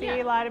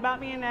 AOC lied about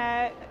me in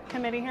a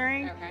committee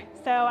hearing. Okay.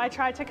 So I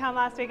tried to come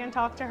last week and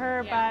talk to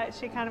her, but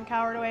she kind of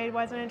cowered away,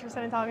 wasn't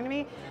interested in talking to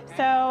me. Okay.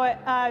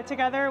 So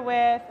together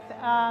with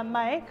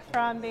Mike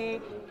from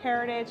the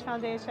Heritage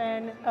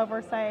Foundation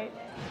Oversight,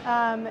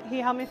 he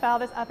helped me file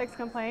this ethics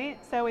complaint.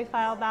 So we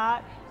filed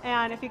that.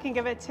 And if you can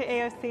give it to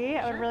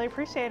AOC, I would really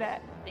appreciate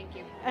it. Thank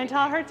you. And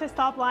tell her to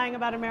stop lying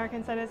about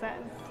American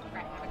citizens.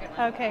 Right, have a good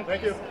one. Okay.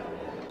 Thank you.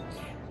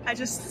 I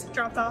just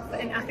dropped off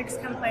an ethics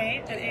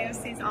complaint at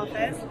AOC's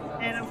office,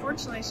 and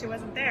unfortunately she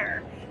wasn't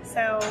there.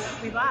 So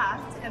we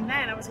left, and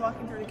then I was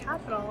walking through the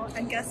Capitol,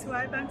 and guess who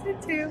I bumped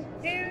into?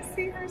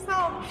 AOC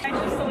herself. I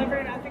just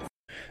delivered an ethics.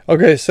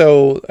 Okay,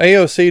 so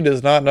AOC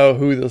does not know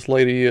who this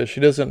lady is. She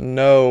doesn't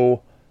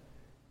know,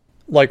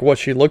 like, what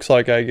she looks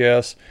like, I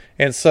guess.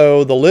 And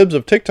so the Libs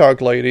of TikTok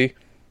lady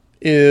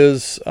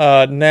is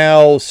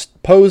now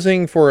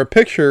posing for a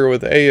picture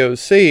with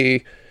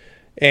AOC.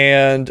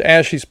 And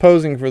as she's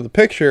posing for the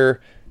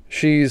picture,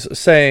 she's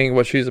saying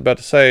what she's about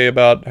to say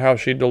about how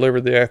she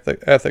delivered the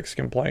ethics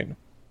complaint.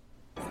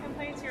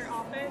 Complaint to your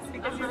office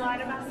because you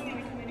lied about me in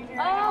a committee hearing.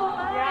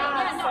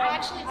 Yeah, no, so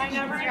actually, I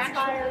never you're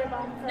inspired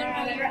about her.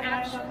 No, you're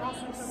actually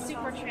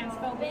super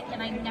transphobic,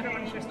 and I never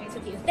want to share space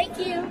with you. Thank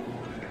you.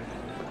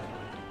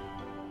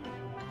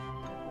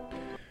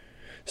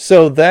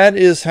 So that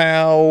is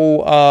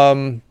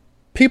how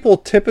people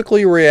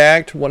typically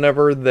react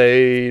whenever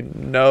they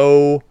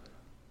know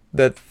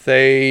that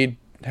they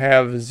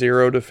have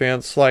zero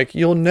defense. Like,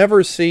 you'll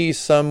never see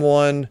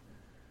someone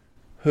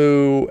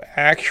who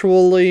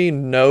actually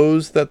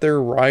knows that they're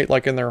right,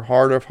 like in their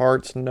heart of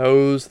hearts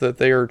knows that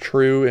they are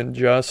true and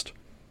just.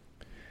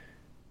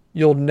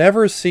 You'll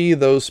never see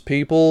those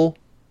people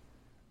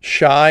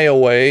shy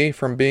away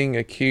from being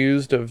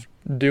accused of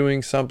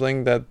doing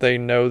something that they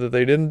know that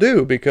they didn't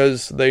do,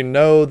 because they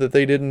know that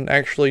they didn't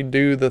actually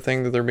do the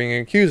thing that they're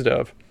being accused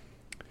of.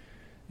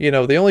 You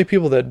know, the only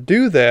people that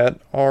do that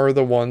are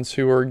the ones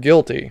who are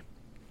guilty.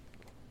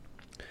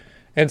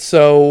 And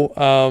so,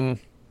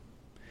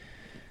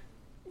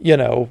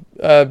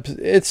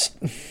 it's...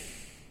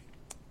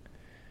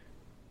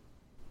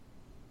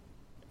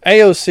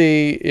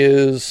 AOC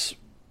is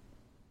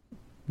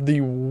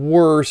the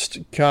worst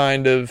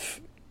kind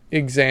of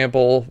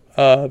example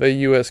of a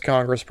U.S.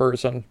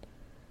 congressperson.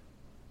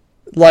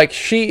 Like,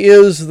 she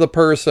is the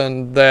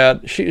person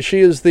that... She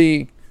is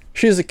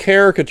a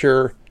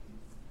caricature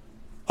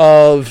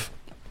of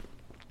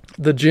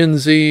the Gen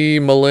Z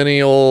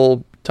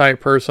millennial type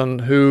person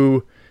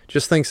who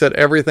just thinks that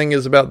everything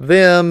is about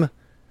them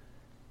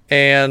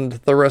and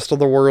the rest of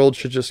the world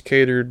should just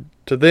cater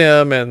to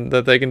them, and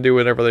that they can do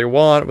whatever they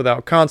want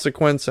without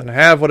consequence and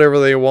have whatever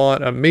they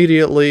want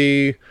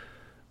immediately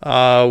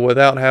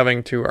without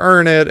having to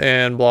earn it,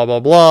 and blah, blah,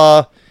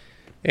 blah.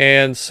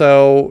 And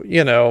so,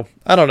 you know,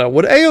 I don't know.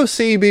 Would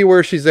AOC be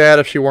where she's at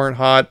if she weren't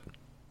hot?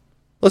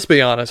 Let's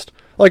be honest.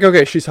 Like,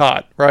 okay, she's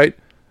hot, right?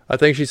 I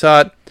think she's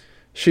hot.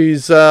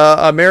 She's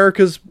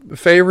America's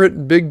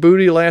favorite big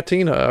booty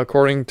Latina,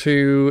 according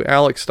to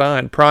Alex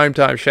Stein.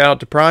 Primetime. Shout out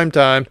to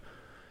Primetime.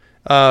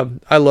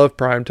 I love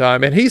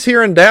Primetime. And he's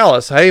here in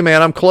Dallas. Hey,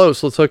 man, I'm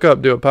close. Let's hook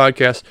up, do a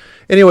podcast.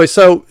 Anyway,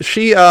 so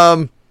she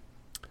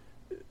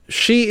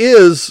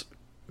is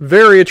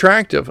very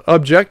attractive,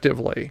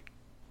 objectively.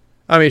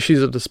 I mean,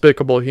 she's a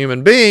despicable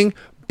human being,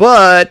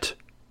 but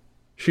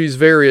she's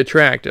very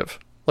attractive.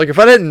 Like, if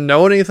I didn't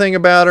know anything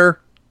about her,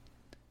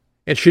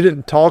 and she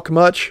didn't talk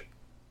much,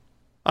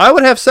 I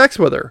would have sex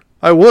with her.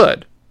 I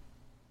would.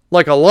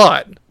 Like, a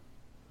lot.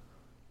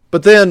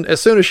 But then,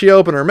 as soon as she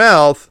opened her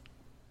mouth,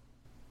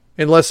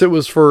 unless it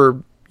was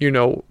for, you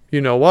know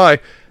why,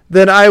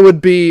 then I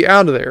would be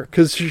out of there.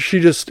 Because she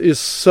just is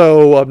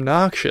so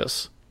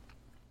obnoxious.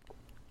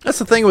 That's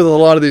the thing with a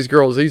lot of these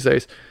girls these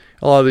days.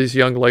 A lot of these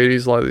young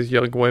ladies, a lot of these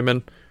young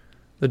women,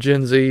 the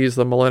Gen Zs,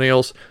 the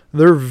millennials,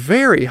 they're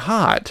very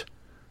hot.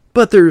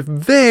 But they're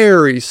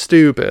very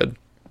stupid.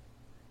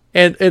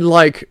 And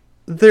like,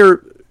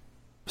 they're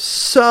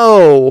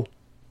so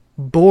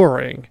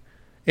boring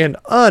and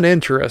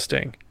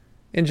uninteresting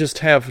and just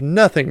have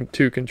nothing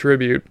to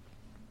contribute.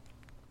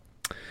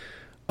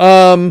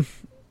 There's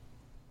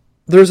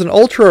an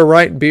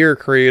ultra-right beer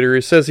creator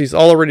who says he's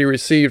already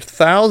received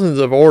thousands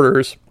of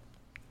orders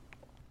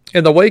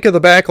in the wake of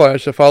the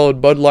backlash that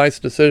followed Bud Light's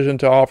decision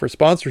to offer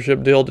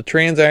sponsorship deal to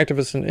trans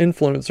activist and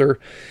influencer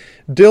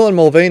Dylan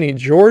Mulvaney.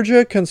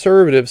 Georgia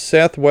conservative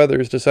Seth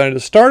Weathers decided to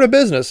start a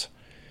business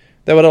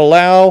that would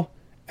allow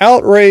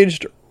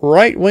outraged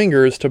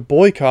right-wingers to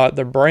boycott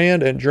the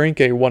brand and drink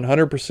a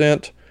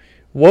 100%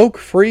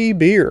 woke-free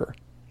beer.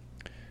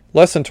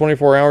 Less than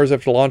 24 hours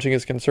after launching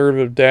his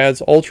conservative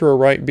dad's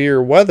ultra-right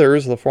beer,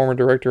 Weathers, the former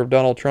director of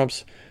Donald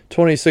Trump's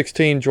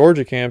 2016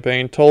 Georgia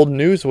campaign, told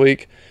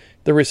Newsweek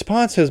the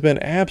response has been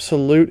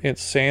absolute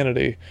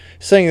insanity,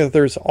 saying that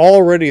there's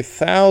already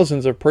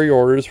thousands of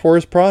pre-orders for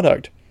his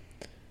product.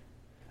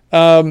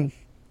 So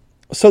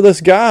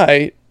this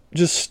guy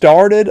just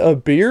started a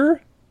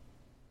beer?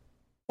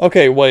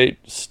 Okay, wait.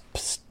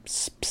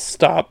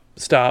 Stop.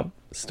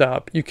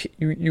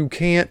 You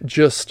can't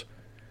just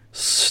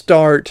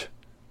start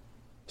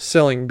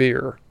selling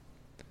beer.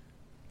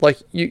 Like,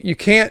 you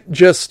can't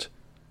just,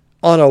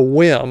 on a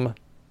whim,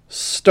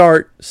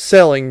 start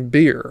selling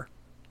beer.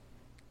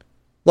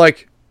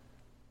 Like,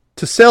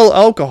 to sell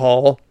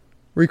alcohol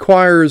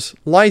requires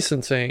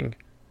licensing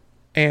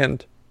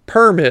and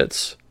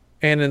permits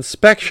and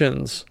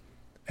inspections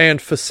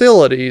and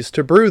facilities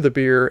to brew the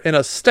beer and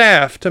a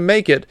staff to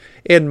make it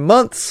and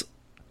months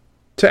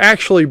to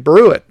actually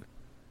brew it.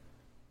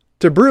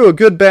 To brew a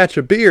good batch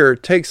of beer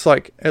takes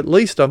like at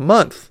least a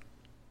month.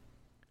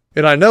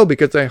 And I know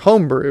because I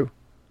homebrew.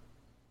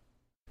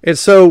 And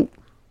so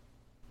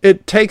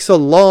it takes a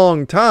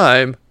long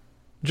time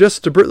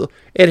just to brew.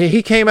 And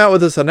he came out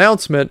with this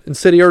announcement and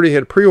said he already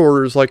had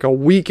pre-orders like a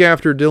week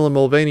after Dylan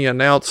Mulvaney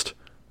announced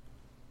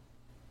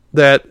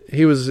that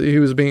he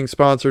was being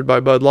sponsored by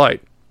Bud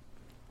Light.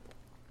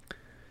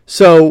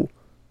 So,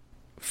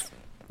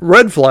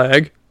 red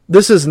flag,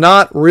 this is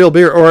not real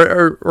beer.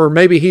 Or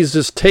maybe he's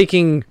just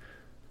taking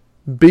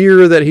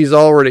beer that he's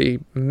already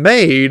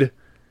made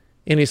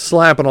and he's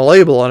slapping a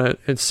label on it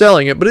and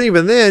selling it. But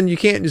even then, you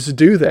can't just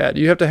do that.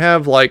 You have to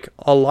have like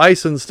a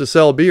license to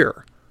sell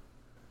beer.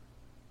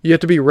 You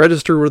have to be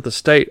registered with the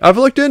state. I've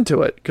looked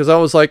into it because I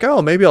was like,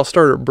 oh, maybe I'll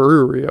start a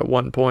brewery at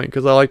one point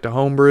because I like to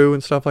homebrew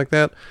and stuff like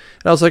that.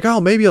 And I was like, oh,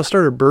 maybe I'll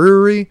start a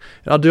brewery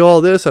and I'll do all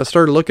this. I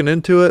started looking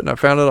into it and I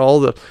found out all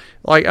the,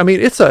 like, I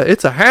mean, it's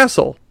a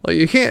hassle. Like,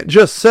 you can't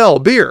just sell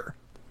beer.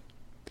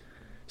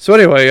 So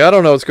anyway, I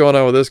don't know what's going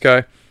on with this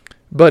guy,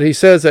 but he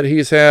says that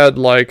he's had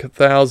like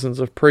thousands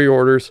of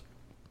pre-orders.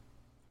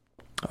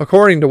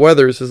 According to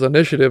Weathers, his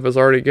initiative has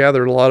already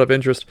gathered a lot of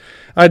interest.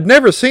 I'd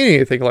never seen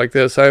anything like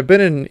this. I've been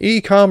in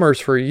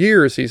e-commerce for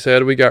years, he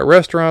said. We got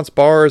restaurants,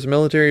 bars,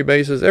 military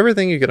bases,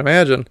 everything you can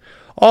imagine,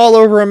 all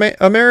over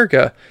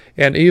America,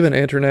 and even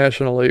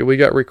internationally. We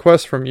got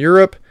requests from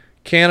Europe,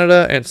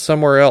 Canada, and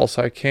somewhere else.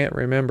 I can't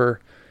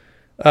remember.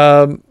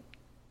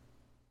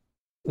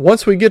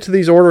 Once we get to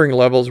these ordering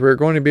levels, we're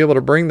going to be able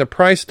to bring the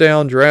price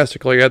down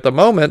drastically. At the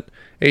moment,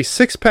 a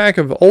 6-pack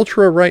of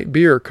Ultra Right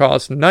beer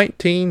costs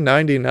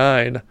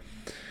 $19.99.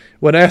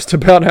 When asked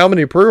about how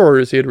many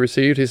pre-orders he had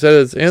received, he said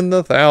it's in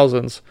the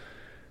thousands.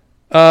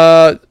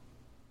 $20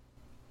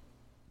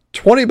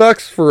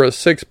 for a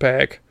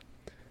 6-pack.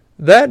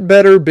 That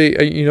better be,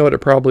 you know what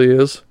it probably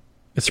is?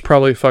 It's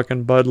probably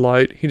fucking Bud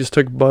Light. He just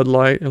took Bud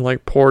Light and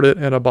like poured it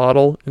in a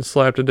bottle and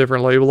slapped a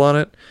different label on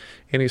it.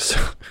 And he's...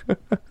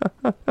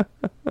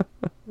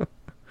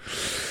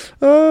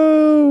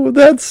 Oh,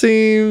 that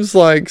seems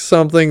like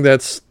something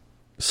that's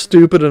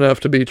stupid enough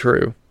to be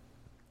true.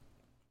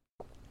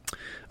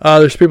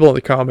 There's people in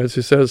the comments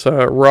who says,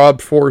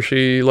 Rob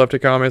Forshey left a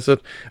comment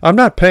that I'm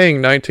not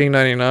paying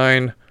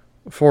 $19.99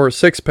 for a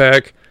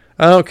 6-pack.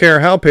 I don't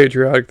care how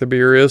patriotic the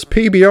beer is.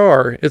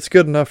 PBR, it's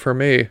good enough for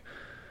me.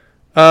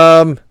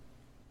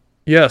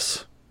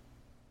 Yes.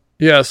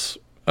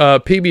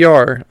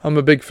 PBR, I'm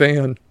a big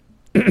fan.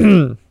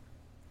 Now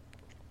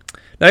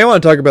you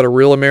want to talk about a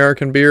real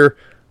American beer?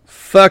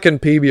 Fucking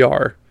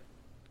PBR.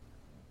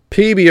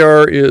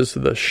 PBR is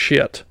the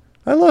shit.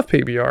 I love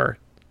PBR.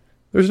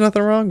 There's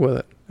nothing wrong with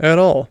it at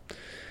all.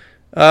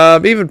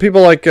 Even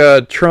people like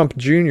Trump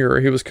Jr.,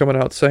 he was coming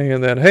out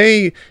saying that,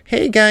 hey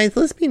guys,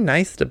 let's be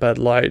nice to Bud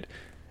Light.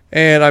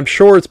 And I'm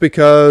sure it's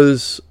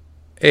because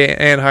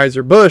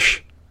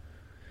Anheuser-Busch,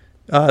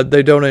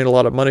 they donate a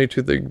lot of money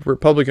to the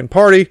Republican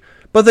Party,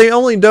 but they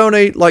only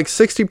donate like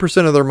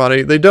 60% of their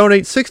money. They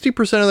donate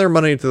 60% of their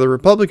money to the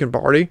Republican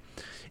Party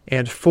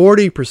and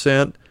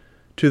 40%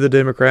 to the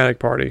Democratic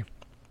Party.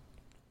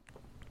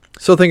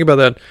 So think about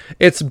that.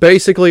 It's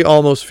basically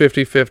almost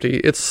 50-50.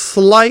 It's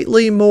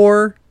slightly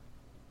more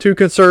to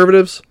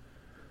conservatives,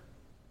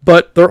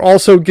 but they're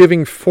also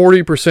giving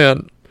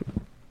 40%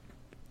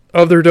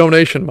 of their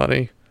donation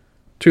money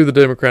to the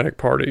Democratic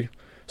Party.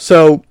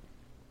 So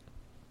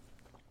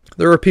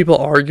there are people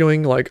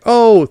arguing like,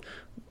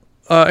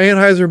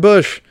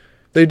 Anheuser-Busch,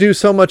 they do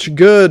so much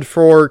good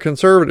for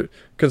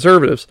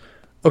conservatives.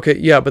 Okay,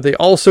 yeah, but they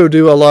also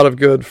do a lot of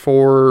good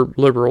for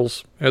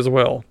liberals as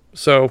well.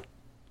 So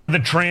the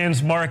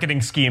trans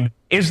marketing scheme.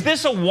 Is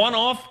this a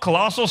one-off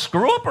colossal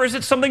screw-up or is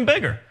it something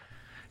bigger?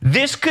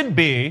 This could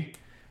be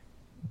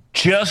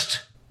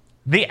just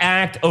the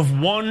act of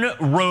one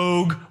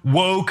rogue,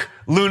 woke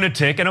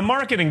lunatic in a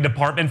marketing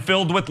department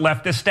filled with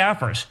leftist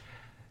staffers.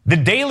 The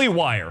Daily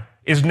Wire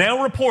is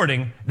now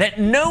reporting that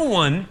no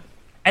one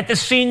at the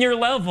senior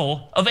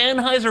level of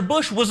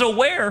Anheuser-Busch was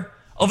aware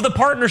of the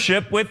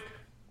partnership with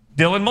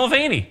Dylan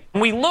Mulvaney.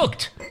 We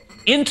looked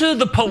into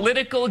the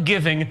political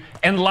giving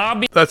and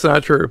lobby. That's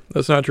not true.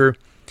 The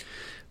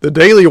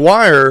Daily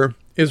Wire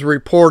is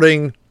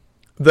reporting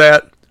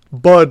that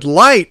Bud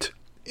Light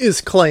is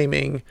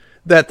claiming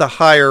that the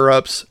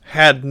higher-ups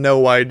had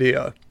no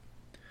idea.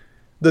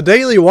 The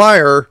Daily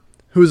Wire,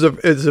 is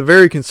a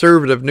very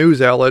conservative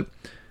news outlet,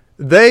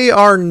 they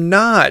are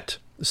not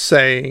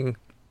saying,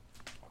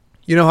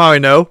 you know how I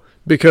know?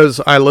 Because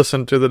I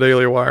listen to the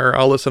Daily Wire.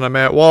 I listen to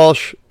Matt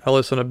Walsh. I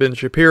listen to Ben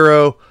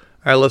Shapiro.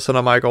 I listen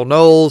to Michael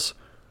Knowles.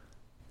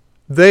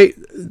 They're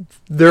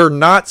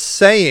not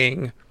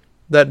saying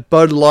that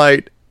Bud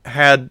Light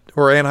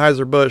or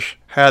Anheuser-Busch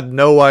had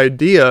no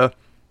idea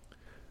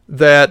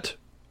that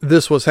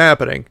this was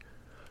happening.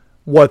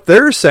 What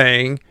they're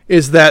saying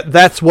is that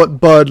that's what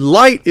Bud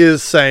Light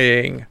is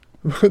saying.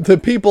 The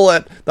people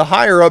at the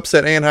higher ups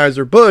at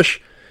Anheuser-Busch,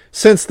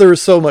 since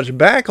there's so much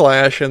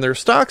backlash and their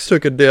stocks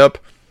took a dip,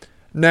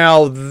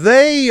 Now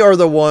they are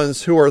the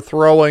ones who are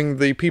throwing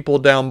the people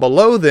down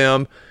below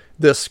them,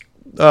 this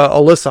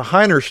Alyssa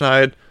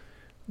Heinerscheid,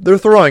 they're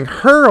throwing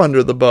her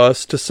under the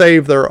bus to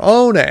save their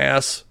own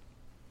ass.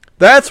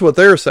 That's what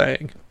they're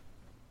saying.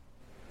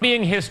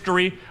 Being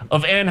history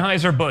of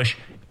Anheuser-Busch.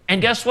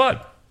 And guess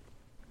what?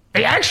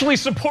 They actually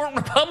support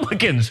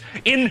Republicans.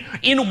 In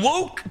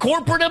woke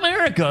corporate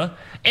America,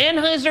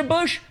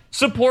 Anheuser-Busch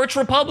supports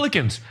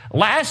Republicans.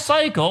 Last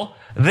cycle,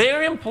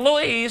 their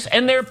employees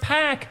and their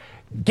PAC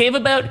gave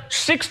about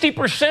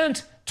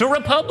 60% to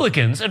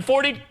Republicans and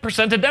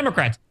 40% to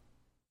Democrats.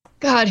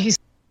 God, he's...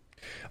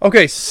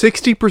 Okay,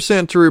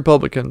 60% to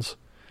Republicans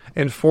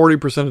and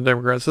 40% to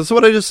Democrats. That's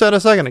what I just said a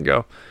second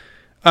ago.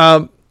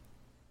 Why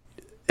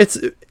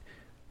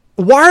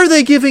are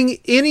they giving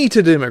any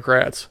to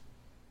Democrats?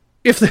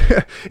 If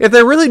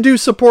they really do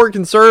support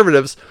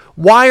conservatives,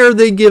 why are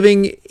they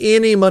giving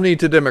any money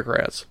to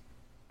Democrats?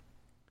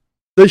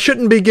 They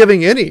shouldn't be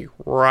giving any,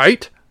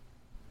 right?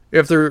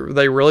 If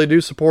they really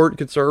do support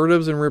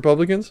conservatives and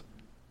Republicans.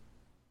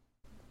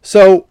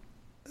 So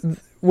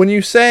when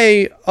you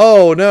say,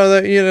 "Oh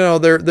no,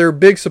 they're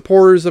big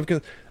supporters of,"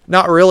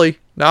 not really.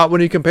 Not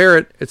when you compare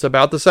it. It's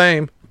about the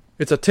same.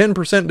 It's a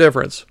 10%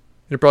 difference.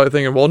 You're probably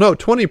thinking, well, no,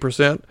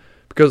 20%.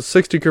 Because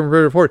 60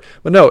 compared to 40.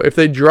 But no, if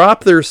they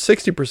drop their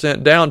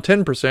 60% down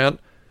 10%,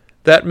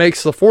 that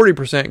makes the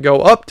 40% go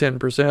up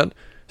 10%.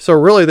 So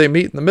really they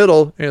meet in the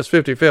middle and it's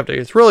 50-50.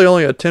 It's really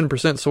only a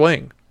 10%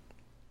 swing.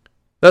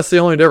 That's the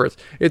only difference.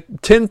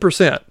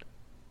 10%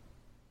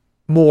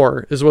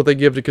 more is what they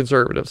give to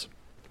conservatives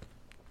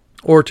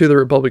or to the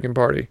Republican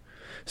Party.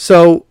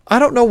 So I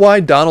don't know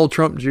why Donald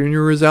Trump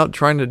Jr. is out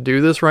trying to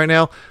do this right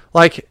now.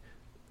 Like,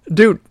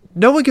 dude,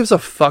 no one gives a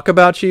fuck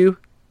about you.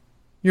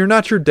 You're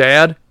not your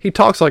dad. He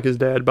talks like his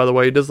dad, by the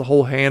way. He does the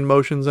whole hand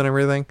motions and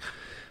everything.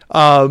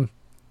 I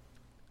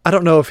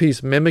don't know if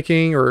he's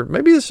mimicking or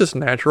maybe it's just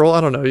natural.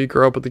 I don't know. You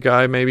grow up with the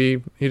guy.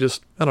 Maybe he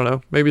just, I don't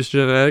know. Maybe it's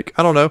genetic.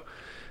 I don't know.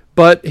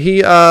 But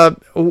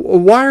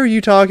why are you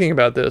talking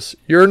about this?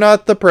 You're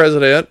not the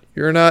president.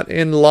 You're not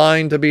in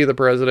line to be the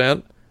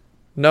president.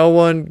 No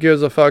one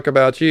gives a fuck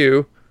about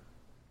you.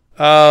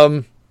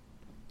 Why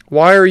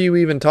are you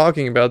even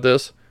talking about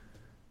this?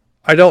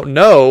 I don't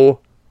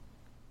know.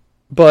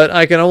 But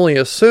I can only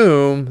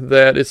assume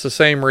that it's the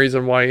same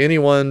reason why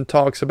anyone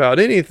talks about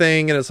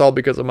anything, and it's all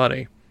because of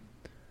money.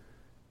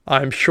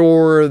 I'm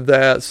sure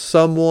that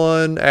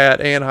someone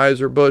at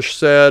Anheuser-Busch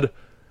said,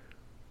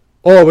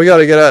 "Oh, we got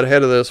to get out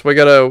ahead of this. We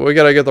got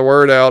to get the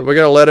word out. We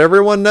got to let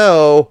everyone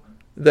know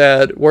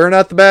that we're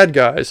not the bad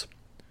guys."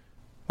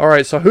 All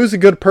right, so who's a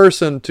good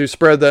person to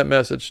spread that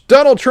message?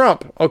 Donald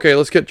Trump. Okay,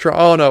 let's get Trump.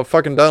 Oh no,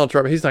 fucking Donald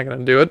Trump. He's not going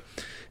to do it.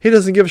 He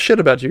doesn't give a shit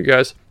about you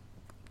guys.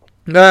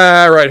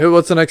 All right,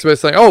 what's the next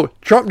best thing? Oh,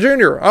 Trump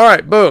Jr. All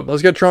right, boom.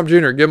 Let's get Trump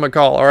Jr. Give him a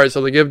call. All right, so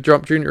they give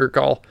Trump Jr. a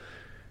call.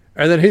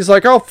 And then he's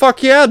like, "Oh,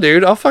 fuck yeah,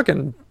 dude. I'll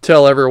fucking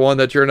tell everyone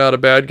that you're not a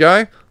bad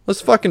guy.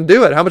 Let's fucking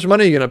do it. How much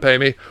money are you going to pay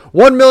me?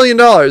 $1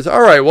 million.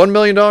 All right, $1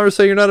 million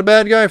say you're not a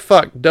bad guy?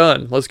 Fuck,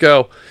 done. Let's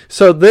go."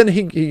 So then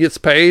he gets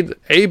paid.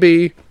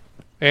 AB,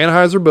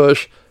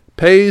 Anheuser-Busch,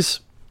 pays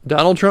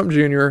Donald Trump Jr.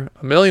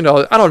 $1 million.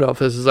 I don't know if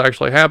this has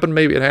actually happened.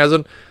 Maybe it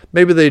hasn't.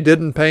 Maybe they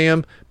didn't pay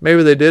him.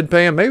 Maybe they did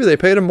pay him. Maybe they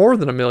paid him more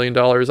than $1 million.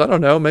 I don't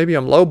know. Maybe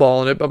I'm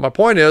lowballing it. But my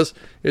point is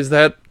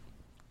that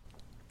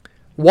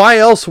why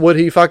else would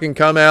he fucking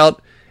come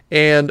out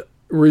and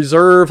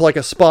reserve like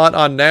a spot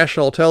on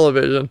national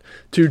television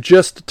to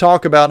just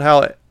talk about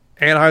how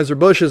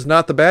Anheuser-Busch is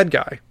not the bad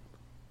guy?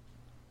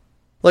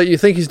 Like, you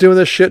think he's doing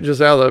this shit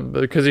just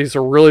because he's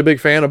a really big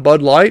fan of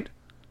Bud Light?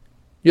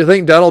 You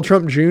think Donald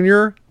Trump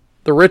Jr.,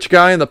 the rich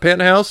guy in the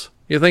penthouse,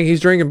 you think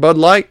he's drinking Bud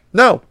Light?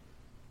 No.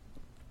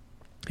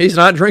 He's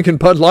not drinking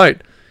Bud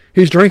Light.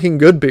 He's drinking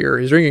good beer.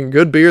 He's drinking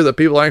good beer that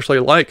people actually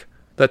like,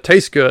 that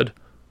tastes good.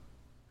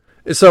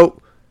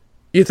 So,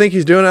 you think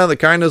he's doing it out of the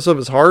kindness of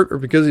his heart, or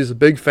because he's a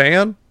big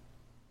fan?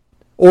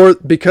 Or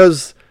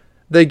because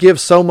they give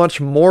so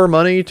much more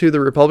money to the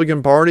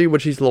Republican Party,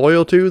 which he's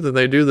loyal to, than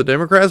they do the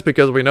Democrats?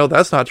 Because we know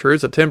that's not true.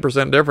 It's a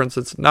 10% difference.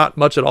 It's not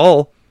much at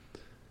all.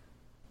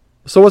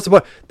 So what's the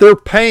point? They're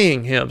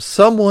paying him.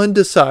 Someone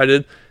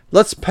decided,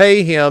 let's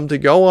pay him to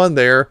go on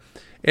there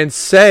and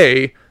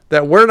say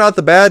that we're not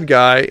the bad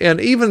guy,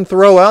 and even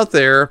throw out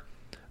there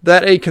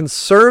that a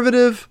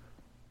conservative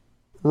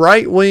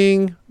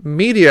right-wing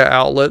media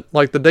outlet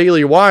like the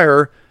Daily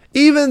Wire,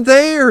 even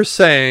they are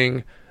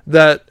saying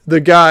that the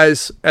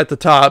guys at the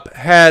top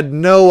had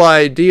no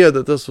idea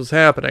that this was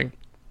happening.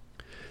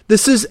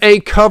 This is a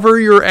cover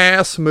your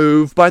ass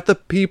move by the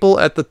people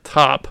at the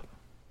top.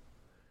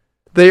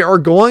 They are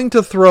going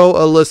to throw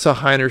Alyssa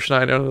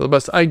Heinerscheid under the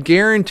bus. I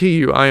guarantee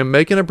you, I am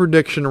making a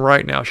prediction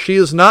right now. She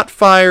is not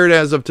fired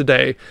as of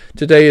today.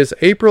 Today is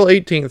April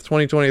 18th,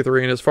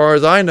 2023, and as far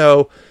as I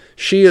know,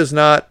 she has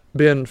not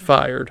been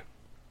fired.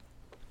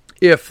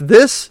 If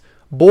this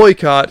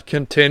boycott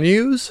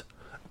continues,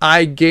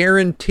 I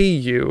guarantee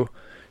you,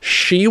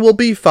 she will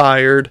be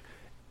fired.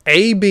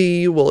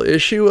 AB will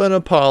issue an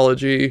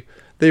apology.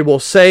 They will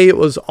say it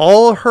was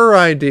all her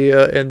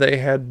idea and they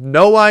had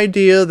no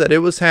idea that it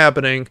was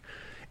happening.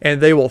 and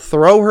they will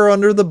throw her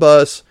under the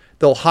bus.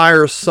 They'll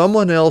hire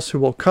someone else who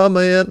will come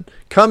in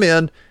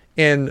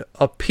and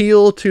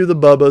appeal to the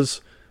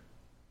Bubbas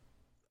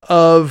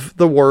of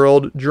the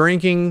world,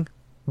 drinking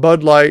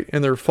Bud Light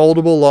in their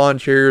foldable lawn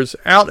chairs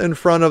out in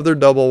front of their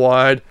double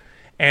wide,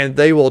 and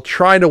they will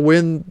try to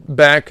win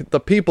back the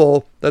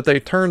people that they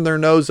turned their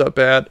nose up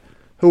at,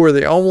 who were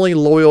the only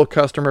loyal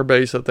customer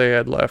base that they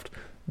had left.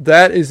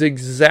 That is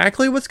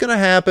exactly what's going to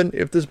happen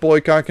if this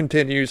boycott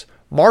continues.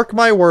 Mark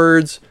my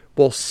words,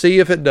 we'll see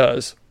if it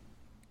does.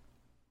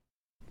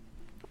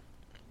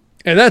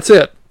 And that's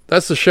it.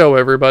 That's the show,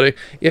 everybody.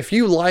 If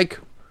you like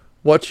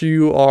what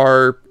you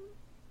are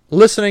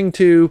listening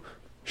to,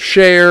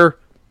 share,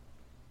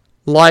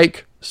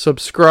 like,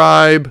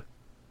 subscribe,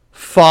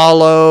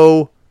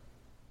 follow,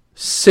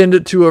 send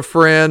it to a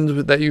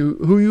friend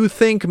who you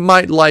think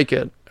might like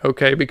it.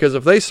 Okay, because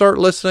if they start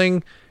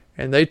listening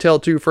and they tell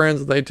two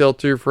friends and they tell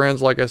two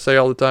friends, like I say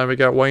all the time, we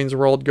got Wayne's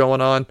World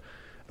going on,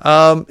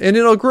 and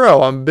it'll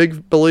grow. I'm a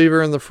big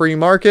believer in the free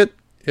market.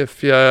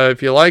 If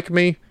you like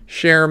me,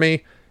 share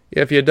me.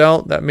 If you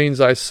don't, that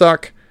means I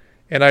suck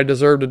and I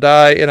deserve to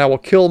die, and I will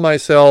kill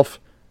myself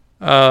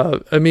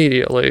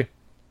immediately.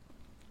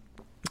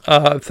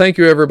 Thank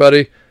you,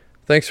 everybody.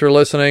 Thanks for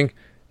listening.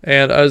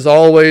 And as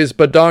always,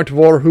 bedankt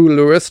voor uw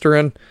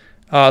luisteren.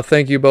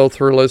 Thank you both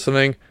for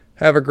listening.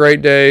 Have a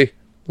great day.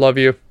 Love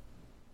you.